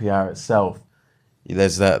think the Happy Hour itself,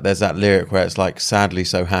 there's that lyric where it's like, sadly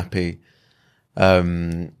so happy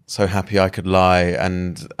I could lie.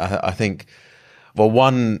 And I think,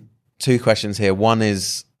 two questions here. One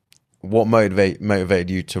is, what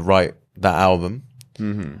motivated you to write that album?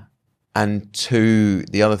 And two,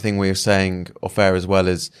 the other thing we were saying off air as well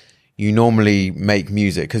is, you normally make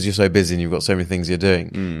music because you're so busy and you've got so many things you're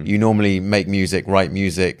doing. You normally make music, write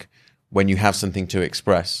music when you have something to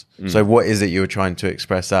express. So what is it you were trying to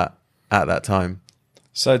express at that time?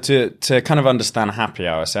 So to kind of understand Happy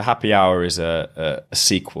Hour, so Happy Hour is a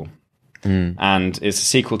sequel. And it's a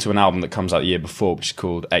sequel to an album that comes out the year before, which is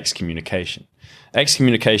called Excommunication.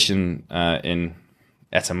 Excommunication, in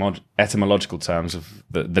etymological terms of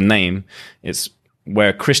the name, it's where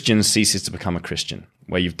a Christian ceases to become a Christian,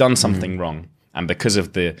 where you've done something wrong, and because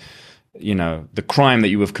of the crime that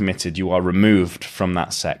you have committed, you are removed from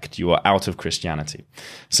that sect. You are out of Christianity.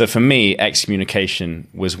 So for me, excommunication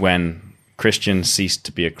was when Christian ceased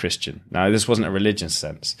to be a Christian. Now, this wasn't a religious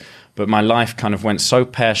sense, but my life kind of went so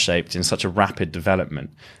pear-shaped in such a rapid development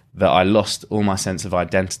that I lost all my sense of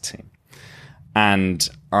identity. And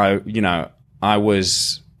I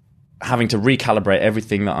was having to recalibrate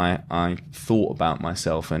everything that I thought about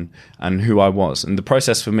myself and who I was. And the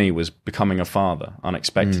process for me was becoming a father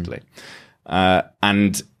unexpectedly.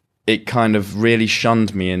 And it kind of really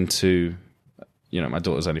shunned me into, my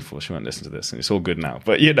daughter's only 4, she won't listen to this, and it's all good now.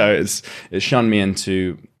 But, it shunned me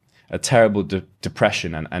into a terrible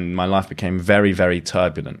depression, and my life became very, very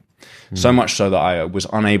turbulent. So much so that I was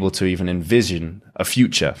unable to even envision a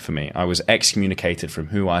future for me. I was excommunicated from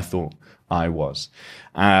who I thought I was.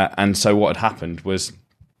 And so what had happened was,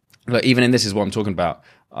 even in This Is What I'm Talking About,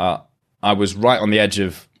 I was right on the edge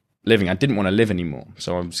of living. I didn't want to live anymore.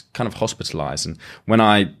 So I was kind of hospitalized. And when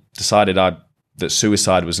I decided that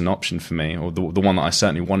suicide was an option for me, or the one that I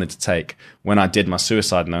certainly wanted to take, when I did my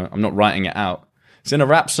suicide note, I'm not writing it out. It's in a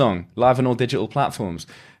rap song, live on all digital platforms.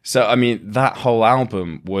 So, that whole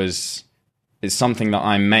album is something that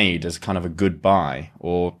I made as kind of a goodbye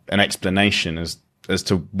or an explanation as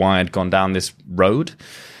to why I'd gone down this road.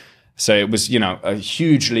 So it was, a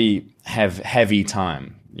hugely heavy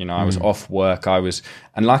time. I was off work.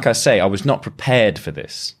 And like I say, I was not prepared for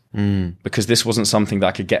this because this wasn't something that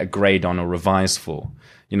I could get a grade on or revise for.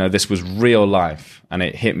 This was real life, and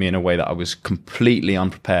it hit me in a way that I was completely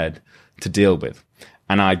unprepared to deal with.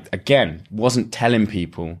 And I, again, wasn't telling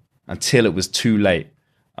people until it was too late.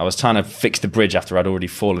 I was trying to fix the bridge after I'd already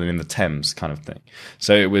fallen in the Thames kind of thing.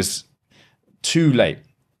 So it was too late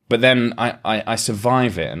But then I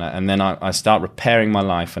survive it, and then I start repairing my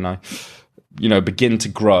life, and I, begin to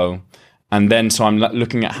grow. And then, so I'm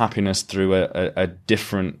looking at happiness through a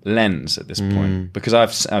different lens at this point, because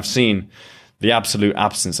I've seen the absolute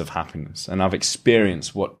absence of happiness, and I've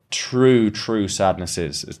experienced what true sadness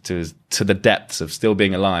is to the depths of still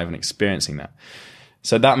being alive and experiencing that.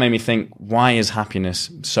 So that made me think, why is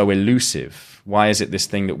happiness so elusive? Why is it this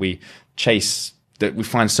thing that we chase, that we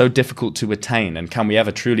find so difficult to attain, and can we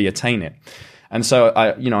ever truly attain it? And so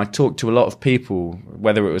I talked to a lot of people,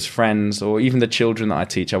 whether it was friends or even the children that I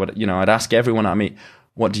teach. I'd ask everyone I meet,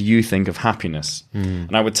 what do you think of happiness?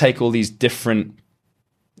 And I would take all these different,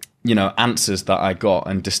 answers that I got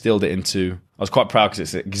and distilled it into. I was quite proud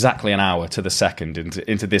because it's exactly an hour to the second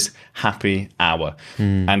into this happy hour,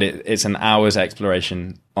 and it's an hour's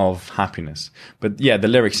exploration of happiness. But yeah, the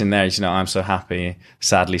lyrics in there is, I'm so happy,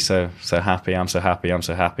 sadly so happy, I'm so happy, I'm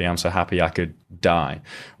so happy, I'm so happy I could die.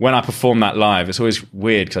 When I perform that live, it's always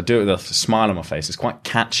weird because I do it with a smile on my face. It's quite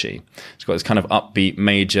catchy. It's got this kind of upbeat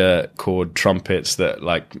major chord trumpets that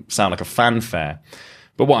sound like a fanfare.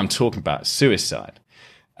 But what I'm talking about is suicide.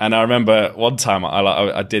 And I remember one time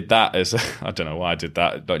I did that I don't know why I did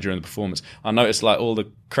that during the performance. I noticed all the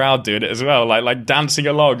crowd doing it as well, like dancing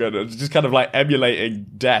along and just kind of emulating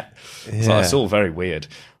death. Yeah. So it's all very weird.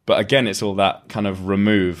 But again, it's all that kind of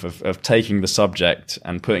remove of taking the subject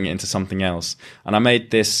and putting it into something else. And I made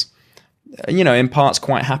this, in parts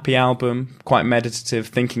quite happy album, quite meditative,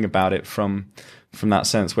 thinking about it from that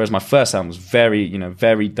sense. Whereas my first album was very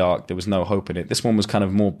dark. There was no hope in it. This one was kind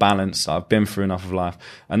of more balanced. I've been through enough of life.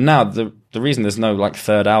 And now the reason there's no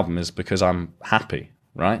third album is because I'm happy,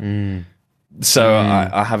 right? So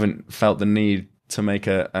I haven't felt the need to make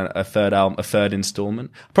a third album, a third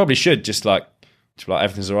installment. I probably should just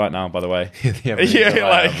everything's all right now, by the way. The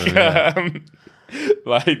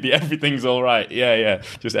everything's all right. Yeah.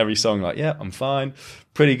 Just every song I'm fine.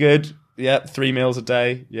 Pretty good. Yeah, 3 meals a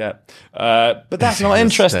day. Yeah. But that's not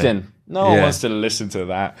interesting. No one wants to listen to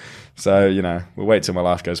that. So, we'll wait till my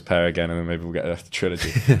life goes pear again and then maybe we'll get a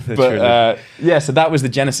trilogy. So that was the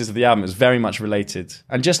genesis of the album. It was very much related.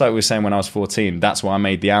 And just like we were saying when I was 14, that's why I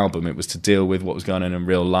made the album. It was to deal with what was going on in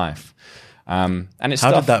real life. And it's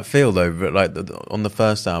How did that feel though? On the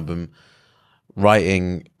first album,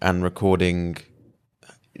 writing and recording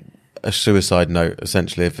a suicide note,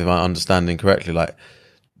 essentially, if I'm understanding correctly,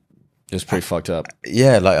 it was pretty fucked up.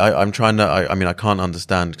 Yeah, I'm trying to. I can't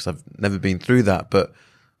understand because I've never been through that. But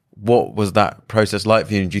what was that process like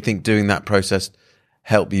for you? And do you think doing that process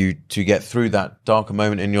helped you to get through that darker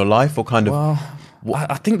moment in your life, or kind of? Well,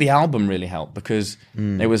 I think the album really helped because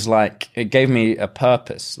it was it gave me a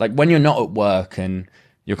purpose. When you're not at work and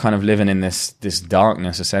you're kind of living in this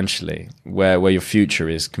darkness, essentially, where your future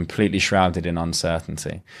is completely shrouded in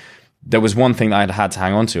uncertainty. There was one thing that I had to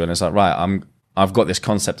hang on to, and it's I've got this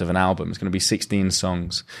concept of an album. It's going to be 16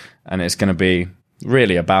 songs, and it's going to be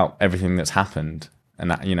really about everything that's happened, and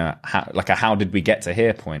that, how did we get to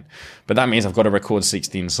here point. But that means I've got to record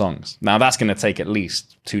 16 songs. Now that's going to take at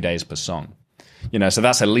least 2 days per song. So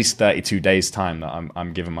that's at least 32 days time that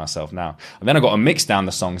I'm giving myself now. And then I've got to mix down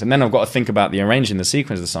the songs, and then I've got to think about the arranging, the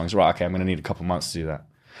sequence of the songs. Right, okay, I'm going to need a couple months to do that.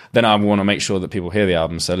 Then I want to make sure that people hear the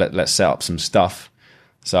album, so let's set up some stuff.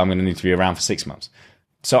 So I'm going to need to be around for 6 months.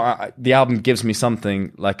 So the album gives me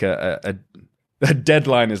something like a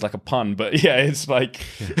deadline is like a pun, but yeah, it's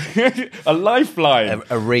a lifeline.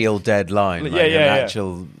 A real deadline.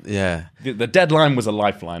 Actual. The deadline was a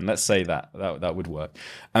lifeline. Let's say that would work.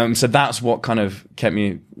 So that's what kind of kept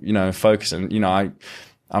me, focused. And, I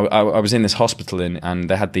was in this hospital and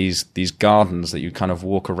they had these gardens that you kind of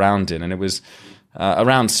walk around in, and it was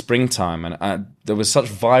around springtime, and there was such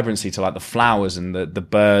vibrancy to the flowers and the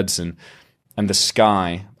birds and the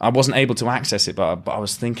sky. I wasn't able to access it, but I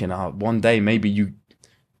was thinking, one day maybe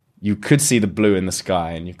you could see the blue in the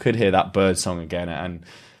sky and you could hear that bird song again. And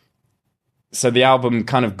so the album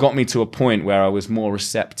kind of got me to a point where I was more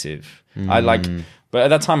receptive. But at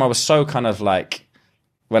that time I was so kind of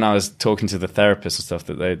when I was talking to the therapists and stuff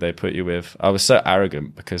that they put you with, I was so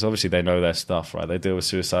arrogant because obviously they know their stuff, right? They deal with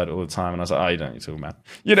suicide all the time. And I was like, you don't need to talk about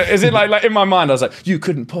it. Is it like in my mind, I was like, you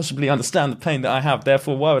couldn't possibly understand the pain that I have.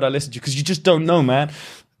 Therefore, why would I listen to you? Because you just don't know, man.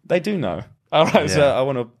 They do know. All right. Yeah. So I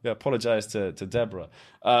want to apologize to Deborah.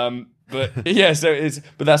 But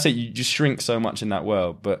that's it. You just shrink so much in that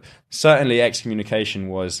world. But certainly excommunication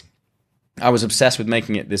I was obsessed with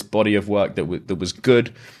making it this body of work that was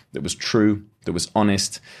good, that was true, that was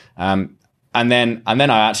honest, and then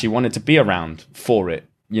I actually wanted to be around for it,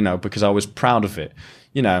 because I was proud of it,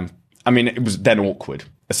 it was then awkward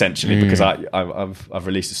essentially because I've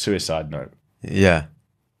released a suicide note. Yeah,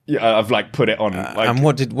 Yeah, I've like put it on. And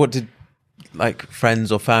what did like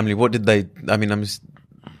friends or family? What did they? I mean,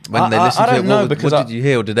 when they listened to it, what did you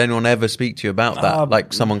hear? Or did anyone ever speak to you about that?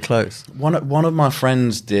 Like someone close? One of my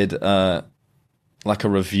friends did like a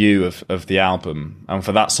review of the album, and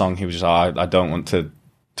for that song, he was just, I don't want to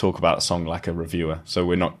talk about a song like a reviewer, so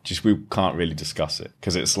we can't really discuss it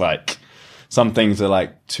because it's like some things are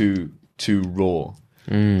like too raw.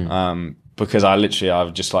 Because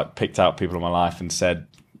I've just like picked out people in my life and said,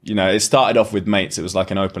 it started off with mates. It was like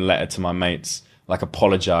an open letter to my mates, like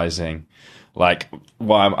apologizing. Like,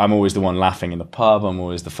 I'm always the one laughing in the pub. I'm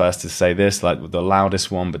always the first to say this, like the loudest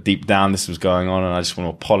one. But deep down, this was going on, and I just want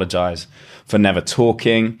to apologize for never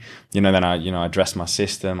talking. Then I addressed my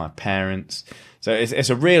sister, my parents. So it's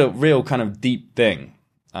a real kind of deep thing.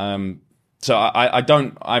 So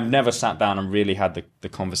I've never sat down and really had the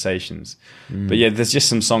conversations. But yeah, there's just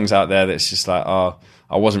some songs out there that's just like,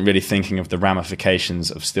 I wasn't really thinking of the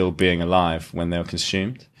ramifications of still being alive when they were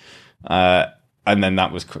consumed. And then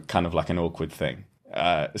that was kind of like an awkward thing.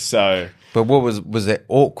 But what was it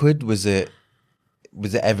awkward? Was it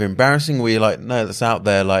ever embarrassing? Were you like, no, that's out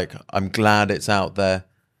there. Like, I'm glad it's out there.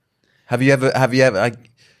 Have you ever,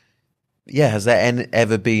 has there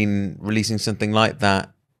ever been releasing something like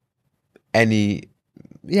that? Any,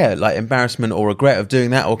 like embarrassment or regret of doing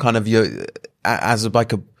that, or kind of as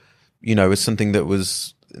something that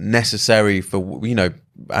was necessary for,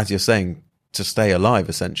 as you're saying, to stay alive,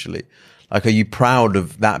 essentially. Like, are you proud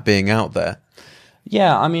of that being out there?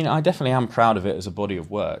 Yeah, I mean, I definitely am proud of it as a body of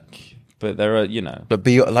work. But there are, But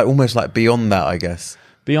almost like beyond that, I guess.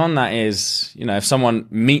 Beyond that is, if someone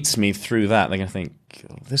meets me through that, they're going to think,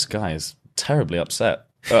 this guy is terribly upset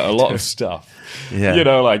at a lot of stuff. Yeah.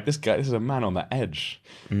 Like, this is a man on the edge.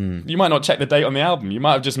 You might not check the date on the album. You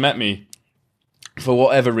might have just met me for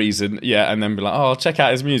whatever reason, and then be like, I'll check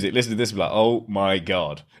out his music, listen to this, be like, oh my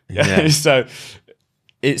God. Yeah. So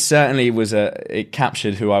it certainly it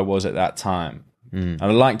captured who I was at that time.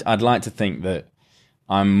 I'd like to think that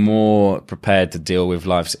I'm more prepared to deal with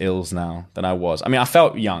life's ills now than I was. I mean, I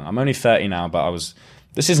felt young. I'm only 30 now, but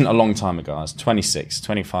this isn't a long time ago. I was 26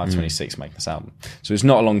 making this album. So it's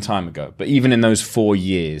not a long time ago. But even in those 4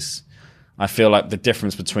 years, I feel like the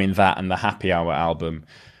difference between that and the Happy Hour album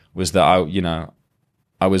was that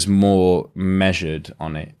I was more measured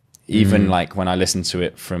on it. Even like when I listen to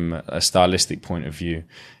it from a stylistic point of view,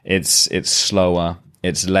 it's slower,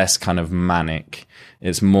 it's less kind of manic,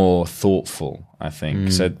 it's more thoughtful, I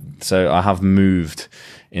think. So I have moved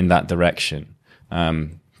in that direction.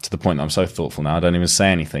 To the point that I'm so thoughtful now, I don't even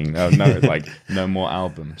say anything. No more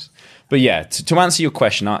albums. But yeah, to answer your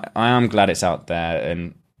question, I am glad it's out there,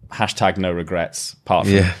 and # no regrets, apart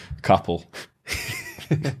from a couple.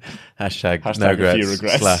 Hashtag no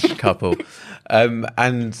regrets / couple.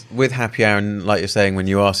 And with Happy Hour, and like you're saying, when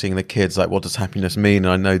you are seeing the kids, like, what does happiness mean?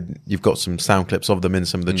 I know you've got some sound clips of them in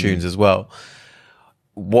some of the tunes as well.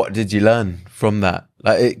 What did you learn from that?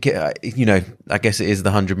 Like, I guess it is the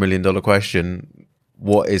 $100 million question.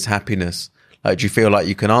 What is happiness? Like, do you feel like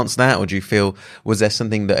you can answer that, or do you feel, was there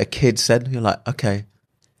something that a kid said and you're like, okay,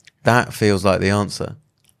 that feels like the answer?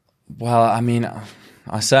 Well, I mean,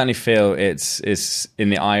 I certainly feel it's in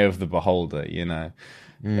the eye of the beholder,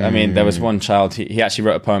 I mean, there was one child, he actually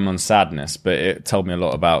wrote a poem on sadness, but it told me a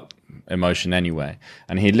lot about emotion anyway.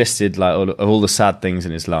 And he listed like all the sad things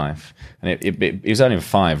in his life. And he was only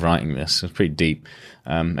 5 writing this. It was pretty deep.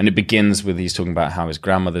 And it begins with, he's talking about how his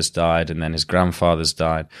grandmother's died and then his grandfather's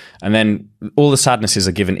died. And then all the sadnesses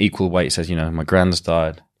are given equal weight. He says, my grand's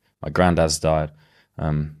died, my granddad's died.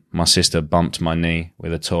 My sister bumped my knee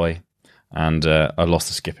with a toy, and I lost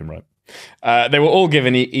the skipping rope. They were all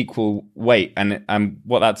given equal weight, and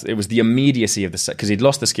it was the immediacy of because he'd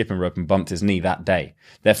lost the skipping rope and bumped his knee that day.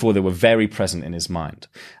 Therefore, they were very present in his mind,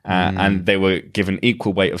 and they were given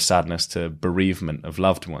equal weight of sadness to bereavement of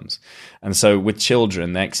loved ones. And so, with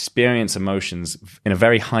children, they experience emotions in a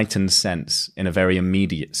very heightened sense, in a very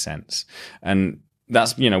immediate sense, and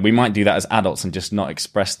that's, we might do that as adults and just not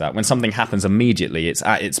express that. When something happens immediately, it's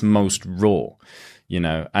at its most raw.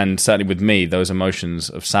 And certainly with me, those emotions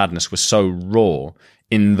of sadness were so raw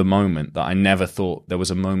in the moment that I never thought there was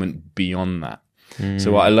a moment beyond that.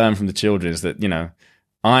 So what I learned from the children is that,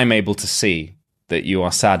 I'm able to see that you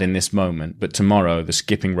are sad in this moment, but tomorrow the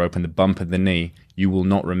skipping rope and the bump of the knee, you will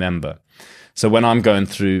not remember. So when I'm going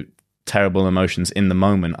through terrible emotions in the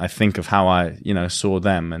moment, I think of how I, saw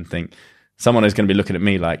them and think someone is going to be looking at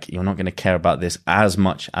me like, you're not going to care about this as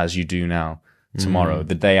much as you do now tomorrow,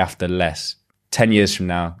 the day after less. 10 years from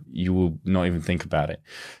now, you will not even think about it.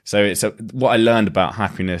 So what I learned about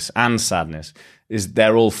happiness and sadness is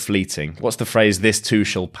they're all fleeting. What's the phrase? This too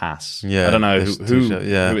shall pass. Yeah, I don't know who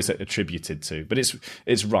yeah. it's attributed to, but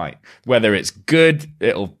it's right. Whether it's good,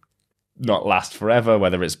 it'll not last forever.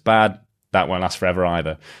 Whether it's bad, that won't last forever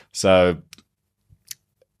either. So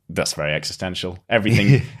that's very existential.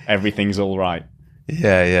 Everything's all right.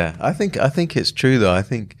 Yeah. I think it's true though. I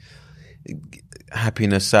think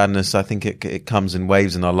happiness, sadness, I think it comes in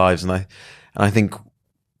waves in our lives, and I think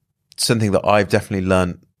something that I've definitely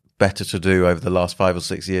learned better to do over the last 5 or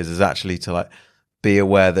 6 years is actually to like be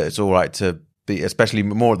aware that it's all right to be, especially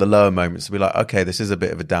more at the lower moments, to be like, okay, this is a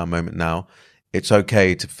bit of a down moment now. It's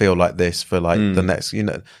okay to feel like this for like the next,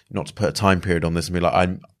 not to put a time period on this and be like,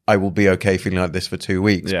 I will be okay feeling like this for 2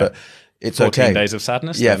 weeks, but it's 14 okay. 14 days of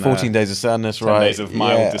sadness. Yeah, 14 days of sadness, 10 right? days of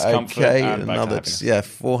mild discomfort. Okay, and back to another happiness.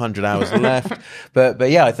 400 hours left.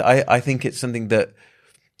 But yeah, I think it's something that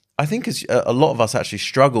I think is a lot of us actually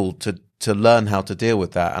struggle to learn how to deal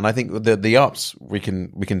with that. And I think the ups we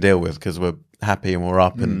can deal with because we're happy and we're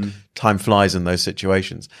up and time flies in those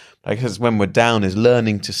situations. Because when we're down is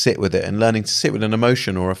learning to sit with it and learning to sit with an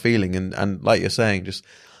emotion or a feeling. And like you're saying, just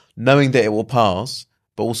knowing that it will pass,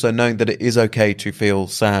 but also knowing that it is okay to feel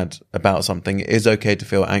sad about something. It is okay to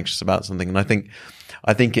feel anxious about something. And I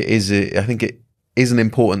think it is an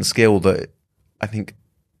important skill that I think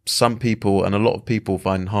some people and a lot of people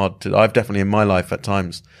find hard to. I've definitely in my life at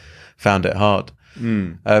times found it hard.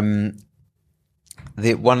 The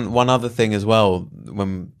one other thing as well,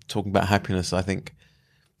 when talking about happiness, I think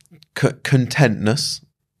contentness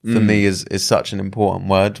for me is such an important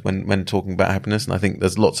word when talking about happiness. And I think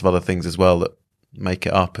there's lots of other things as well that make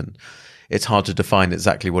it up, and it's hard to define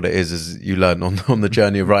exactly what it is, as you learn on the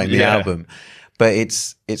journey of writing the album. But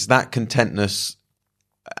it's that contentness.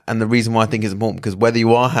 And the reason why I think it's important, because whether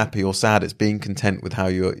you are happy or sad, it's being content with how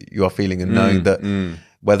you are feeling and knowing that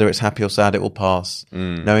whether it's happy or sad, it will pass.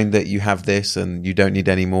 Knowing that you have this and you don't need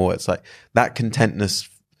any more. It's like that contentness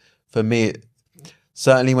for me,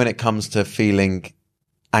 certainly when it comes to feeling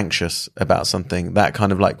anxious about something, that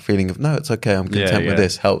kind of like feeling of, no, it's okay, I'm content with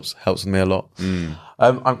this, helps with me a lot.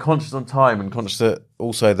 I'm conscious on time and conscious that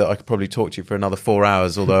also that I could probably talk to you for another 4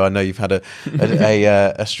 hours, although I know you've had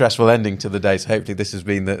a stressful ending to the day, so hopefully this has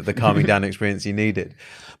been the calming down experience you needed.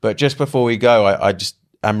 But just before we go,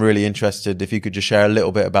 I'm really interested if you could just share a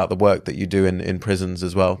little bit about the work that you do in prisons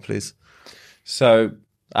as well, please. So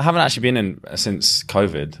I haven't actually been in since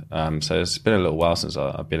COVID, so it's been a little while since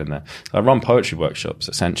I've been in there. So I run poetry workshops,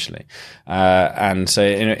 essentially. And so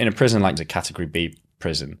in a prison like the Category B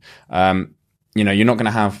prison, you're not going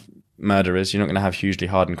to have murderers, you're not going to have hugely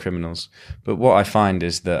hardened criminals. But what I find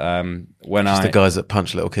is that the guys that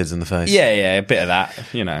punch little kids in the face. Yeah, a bit of that,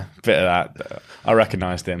 bit of that. I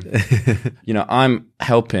recognised him. I'm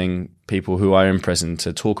helping people who are in prison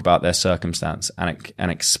to talk about their circumstance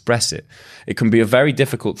and express it. It can be a very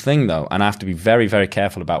difficult thing, though, and I have to be very, very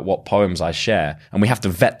careful about what poems I share, and we have to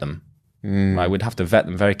vet them. Right? We'd have to vet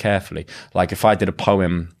them very carefully. Like if I did a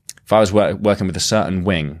poem, if I was working with a certain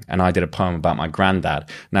wing and I did a poem about my granddad,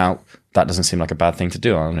 now that doesn't seem like a bad thing to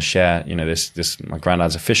do. I want to share, this. My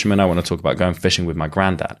granddad's a fisherman. I want to talk about going fishing with my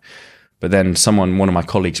granddad. But then one of my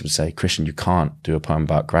colleagues would say, Christian, you can't do a poem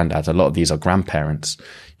about granddads. A lot of these are grandparents,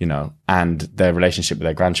 and their relationship with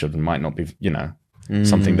their grandchildren might not be,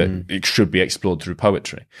 something that it should be explored through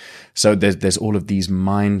poetry. So there's all of these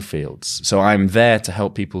minefields. So I'm there to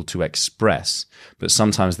help people to express, but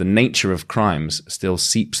sometimes the nature of crimes still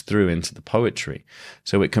seeps through into the poetry.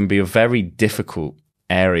 So it can be a very difficult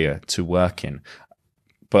area to work in,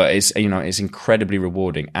 but it's incredibly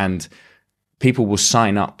rewarding, and people will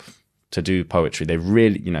sign up to do poetry. They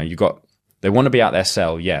really, they want to be out their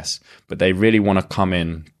cell, yes, but they really want to come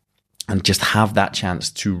in and just have that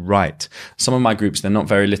chance to write. Some of my groups, they're not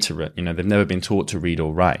very literate. They've never been taught to read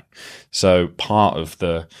or write. So part of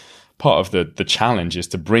the challenge is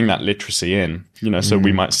to bring that literacy in, so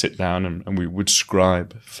we might sit down and we would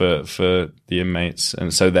scribe for the inmates,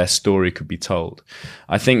 and so their story could be told.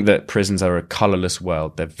 I think that prisons are a colorless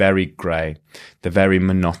world. They're very gray. They're very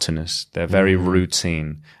monotonous. They're very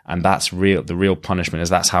routine. And that's real. The real punishment is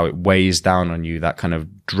that's how it weighs down on you, that kind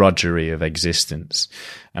of drudgery of existence.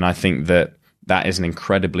 And I think that is an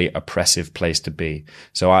incredibly oppressive place to be.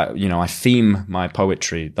 So I theme my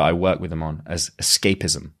poetry that I work with them on as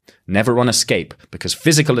escapism. Never run escape, because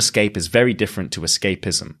physical escape is very different to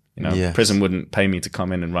escapism. Yes. Prison wouldn't pay me to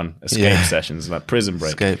come in and run escape sessions like Prison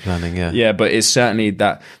Break. Escape planning, yeah. Yeah, but it's certainly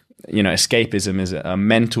that, escapism is a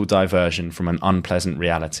mental diversion from an unpleasant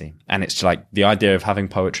reality. And it's like the idea of having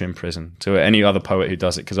poetry in prison, to any other poet who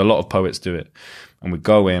does it, because a lot of poets do it. And we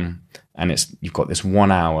go in, and you've got this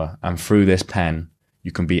 1 hour, and through this pen,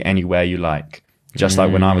 you can be anywhere you like. just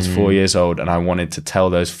like when I was 4 years old and I wanted to tell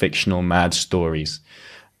those fictional mad stories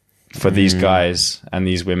for these guys and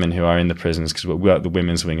these women who are in the prisons, because we work the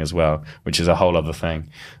women's wing as well, which is a whole other thing.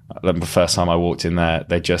 Like the first time I walked in there,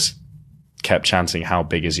 they just kept chanting, "How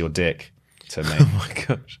big is your dick?" to me. Oh my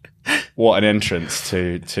gosh. What an entrance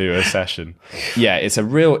to a session. Yeah, it's a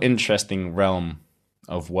real interesting realm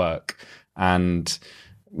of work. And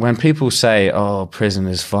when people say, "Oh, prison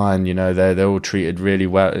is fine," you know, they're all treated really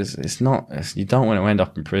well. It's not. You don't want to end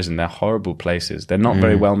up in prison. They're horrible places. They're not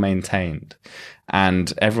very well maintained,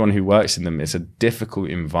 and everyone who works in them, it's a difficult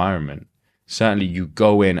environment. Certainly, you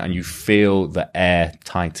go in and you feel the air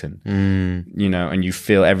tighten, you know, and you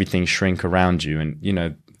feel everything shrink around you, and you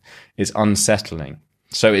know, it's unsettling.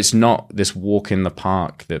 So it's not this walk in the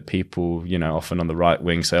park that people, you know, often on the right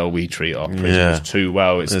wing say, "Oh, we treat our prisoners too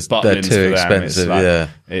well. It's Butlins for them." Expensive,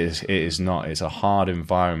 it is not. It's a hard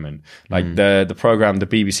environment. Like the program, the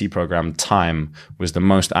BBC program Time, was the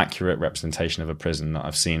most accurate representation of a prison that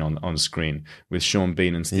I've seen on screen, with Sean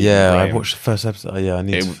Bean and Stephen Graham. I watched the first episode.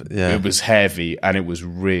 It was heavy and it was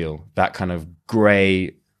real. That kind of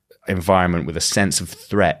grey environment with a sense of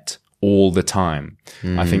threat all the time.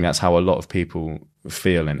 I think that's how a lot of people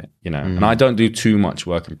feel in it, you know. And I don't do too much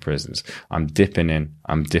work in prisons. I'm dipping in,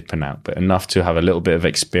 I'm dipping out, but enough to have a little bit of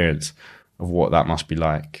experience of what that must be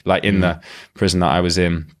like. Like in the prison that I was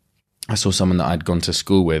in, I saw someone that I'd gone to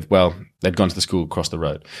school with. Well, they'd gone to the school across the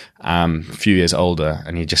road, a few years older,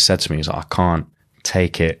 and he just said to me, he's like, "I can't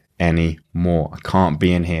take it anymore. I can't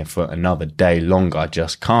be in here for another day longer. I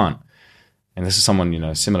just can't." And this is someone, you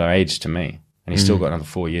know, similar age to me, and he's still got another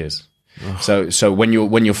 4 years. So when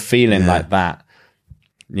you're feeling like that,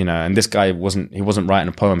 you know, and this guy wasn't writing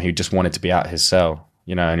a poem. He just wanted to be out of his cell,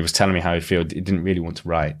 you know, and he was telling me how he felt. He didn't really want to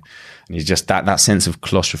write. And he's just that sense of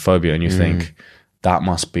claustrophobia. And you think that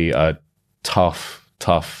must be a tough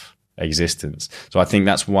existence. So I think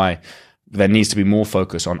that's why there needs to be more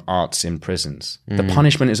focus on arts in prisons. The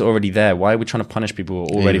punishment is already there. Why are we trying to punish people who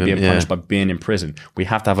are already being punished by being in prison? We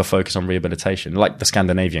have to have a focus on rehabilitation, like the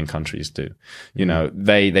Scandinavian countries do. You know,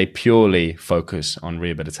 they purely focus on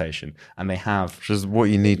rehabilitation, and they have... Which is what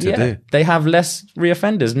you need to do. They have less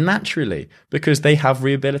reoffenders naturally because they have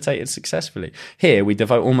rehabilitated successfully. Here, we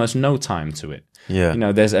devote almost no time to it. Yeah. You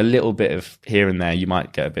know, there's a little bit of here and there. You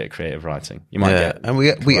might get a bit of creative writing. You might get... And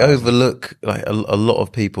we overlook, like, a lot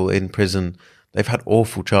of people in prison. They've had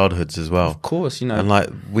awful childhoods as well. Of course, you know. And like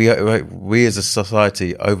we as a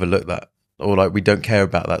society overlook that, or like we don't care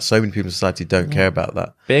about that. So many people in society don't care about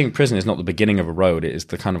that. Being in prison is not the beginning of a road. It is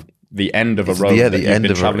the kind of the end of a road that you've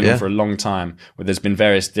been traveling on for a long time, where there's been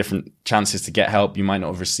various different chances to get help. You might not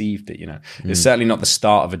have received it, you know. It's certainly not the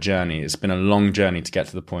start of a journey. It's been a long journey to get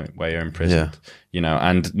to the point where you're imprisoned, you know,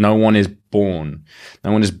 and no one is born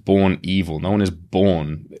evil. No one is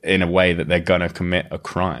born in a way that they're going to commit a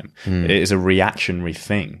crime. It is a reactionary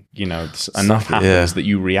thing, you know. Enough happens that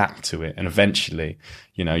you react to it, and eventually,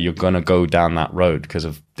 you know, you're going to go down that road because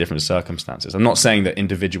of different circumstances. I'm not saying that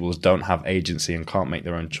individuals don't have agency and can't make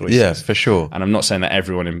their own choices. Yes, for sure. And I'm not saying that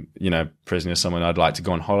everyone in, you know, prison is someone I'd like to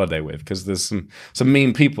go on holiday with, because there's some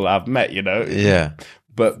mean people I've met, you know. Yeah.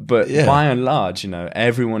 But by and large, you know,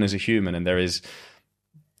 everyone is a human, and there is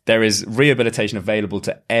rehabilitation available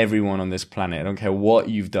to everyone on this planet. I don't care what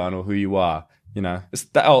you've done or who you are. You know, it's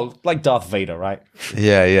like Darth Vader, right?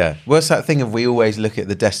 Yeah. Well, it's that thing of we always look at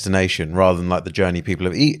the destination rather than like the journey people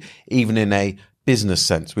have. Even in a business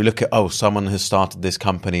sense, we look at, someone has started this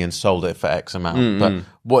company and sold it for X amount, but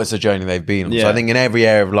what is the journey they've been on? So I think in every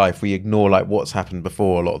area of life, we ignore like what's happened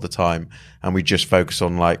before a lot of the time, and we just focus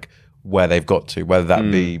on like where they've got to, whether that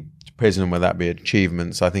be prison, whether that be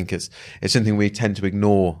achievements. I think it's something we tend to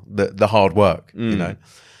ignore, the hard work, you know.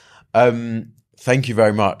 Thank you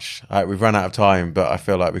very much. We've run out of time, but I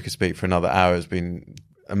feel like we could speak for another hour. It's been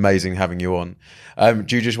amazing having you on.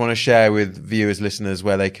 Do you just want to share with viewers, listeners,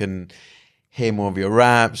 where they can hear more of your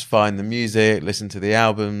raps, find the music, listen to the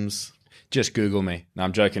albums? Just Google me. No,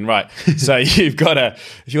 I'm joking. Right. So if you want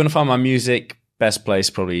to find my music, best place,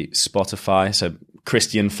 probably Spotify. So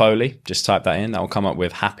Christian Foley, just type that in. That will come up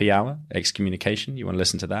with Happy Hour, Excommunication. You want to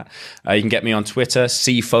listen to that. You can get me on Twitter,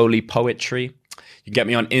 C Foley Poetry. You can get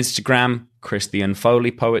me on Instagram, Christian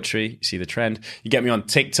Foley Poetry. You see the trend. You get me on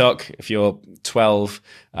TikTok if you're 12.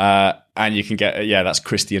 And you can get, that's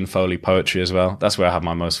Christian Foley Poetry as well. That's where I have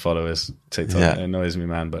my most followers. TikTok, It annoys me,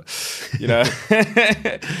 man. But, you know.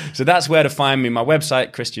 So that's where to find me. My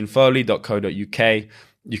website, christianfoley.co.uk.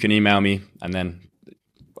 You can email me, and then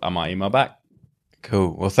I might email back.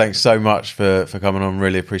 Cool. Well, thanks so much for coming on.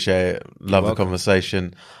 Really appreciate it. Love the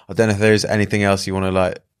conversation. I don't know if there is anything else you want to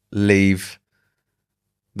like leave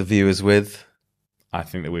the viewers with. I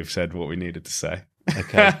think that we've said what we needed to say.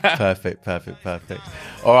 Okay, perfect.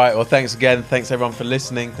 All right, well, thanks again. Thanks everyone for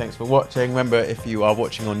listening. Thanks for watching. Remember, if you are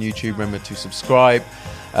watching on YouTube, remember to subscribe.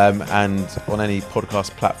 And on any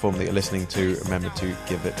podcast platform that you're listening to, remember to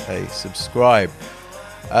give it a subscribe.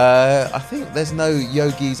 I think there's no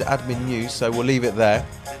Yogeez admin news, so we'll leave it there.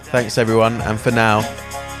 Thanks everyone, and for now,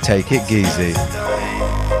 take it geezy.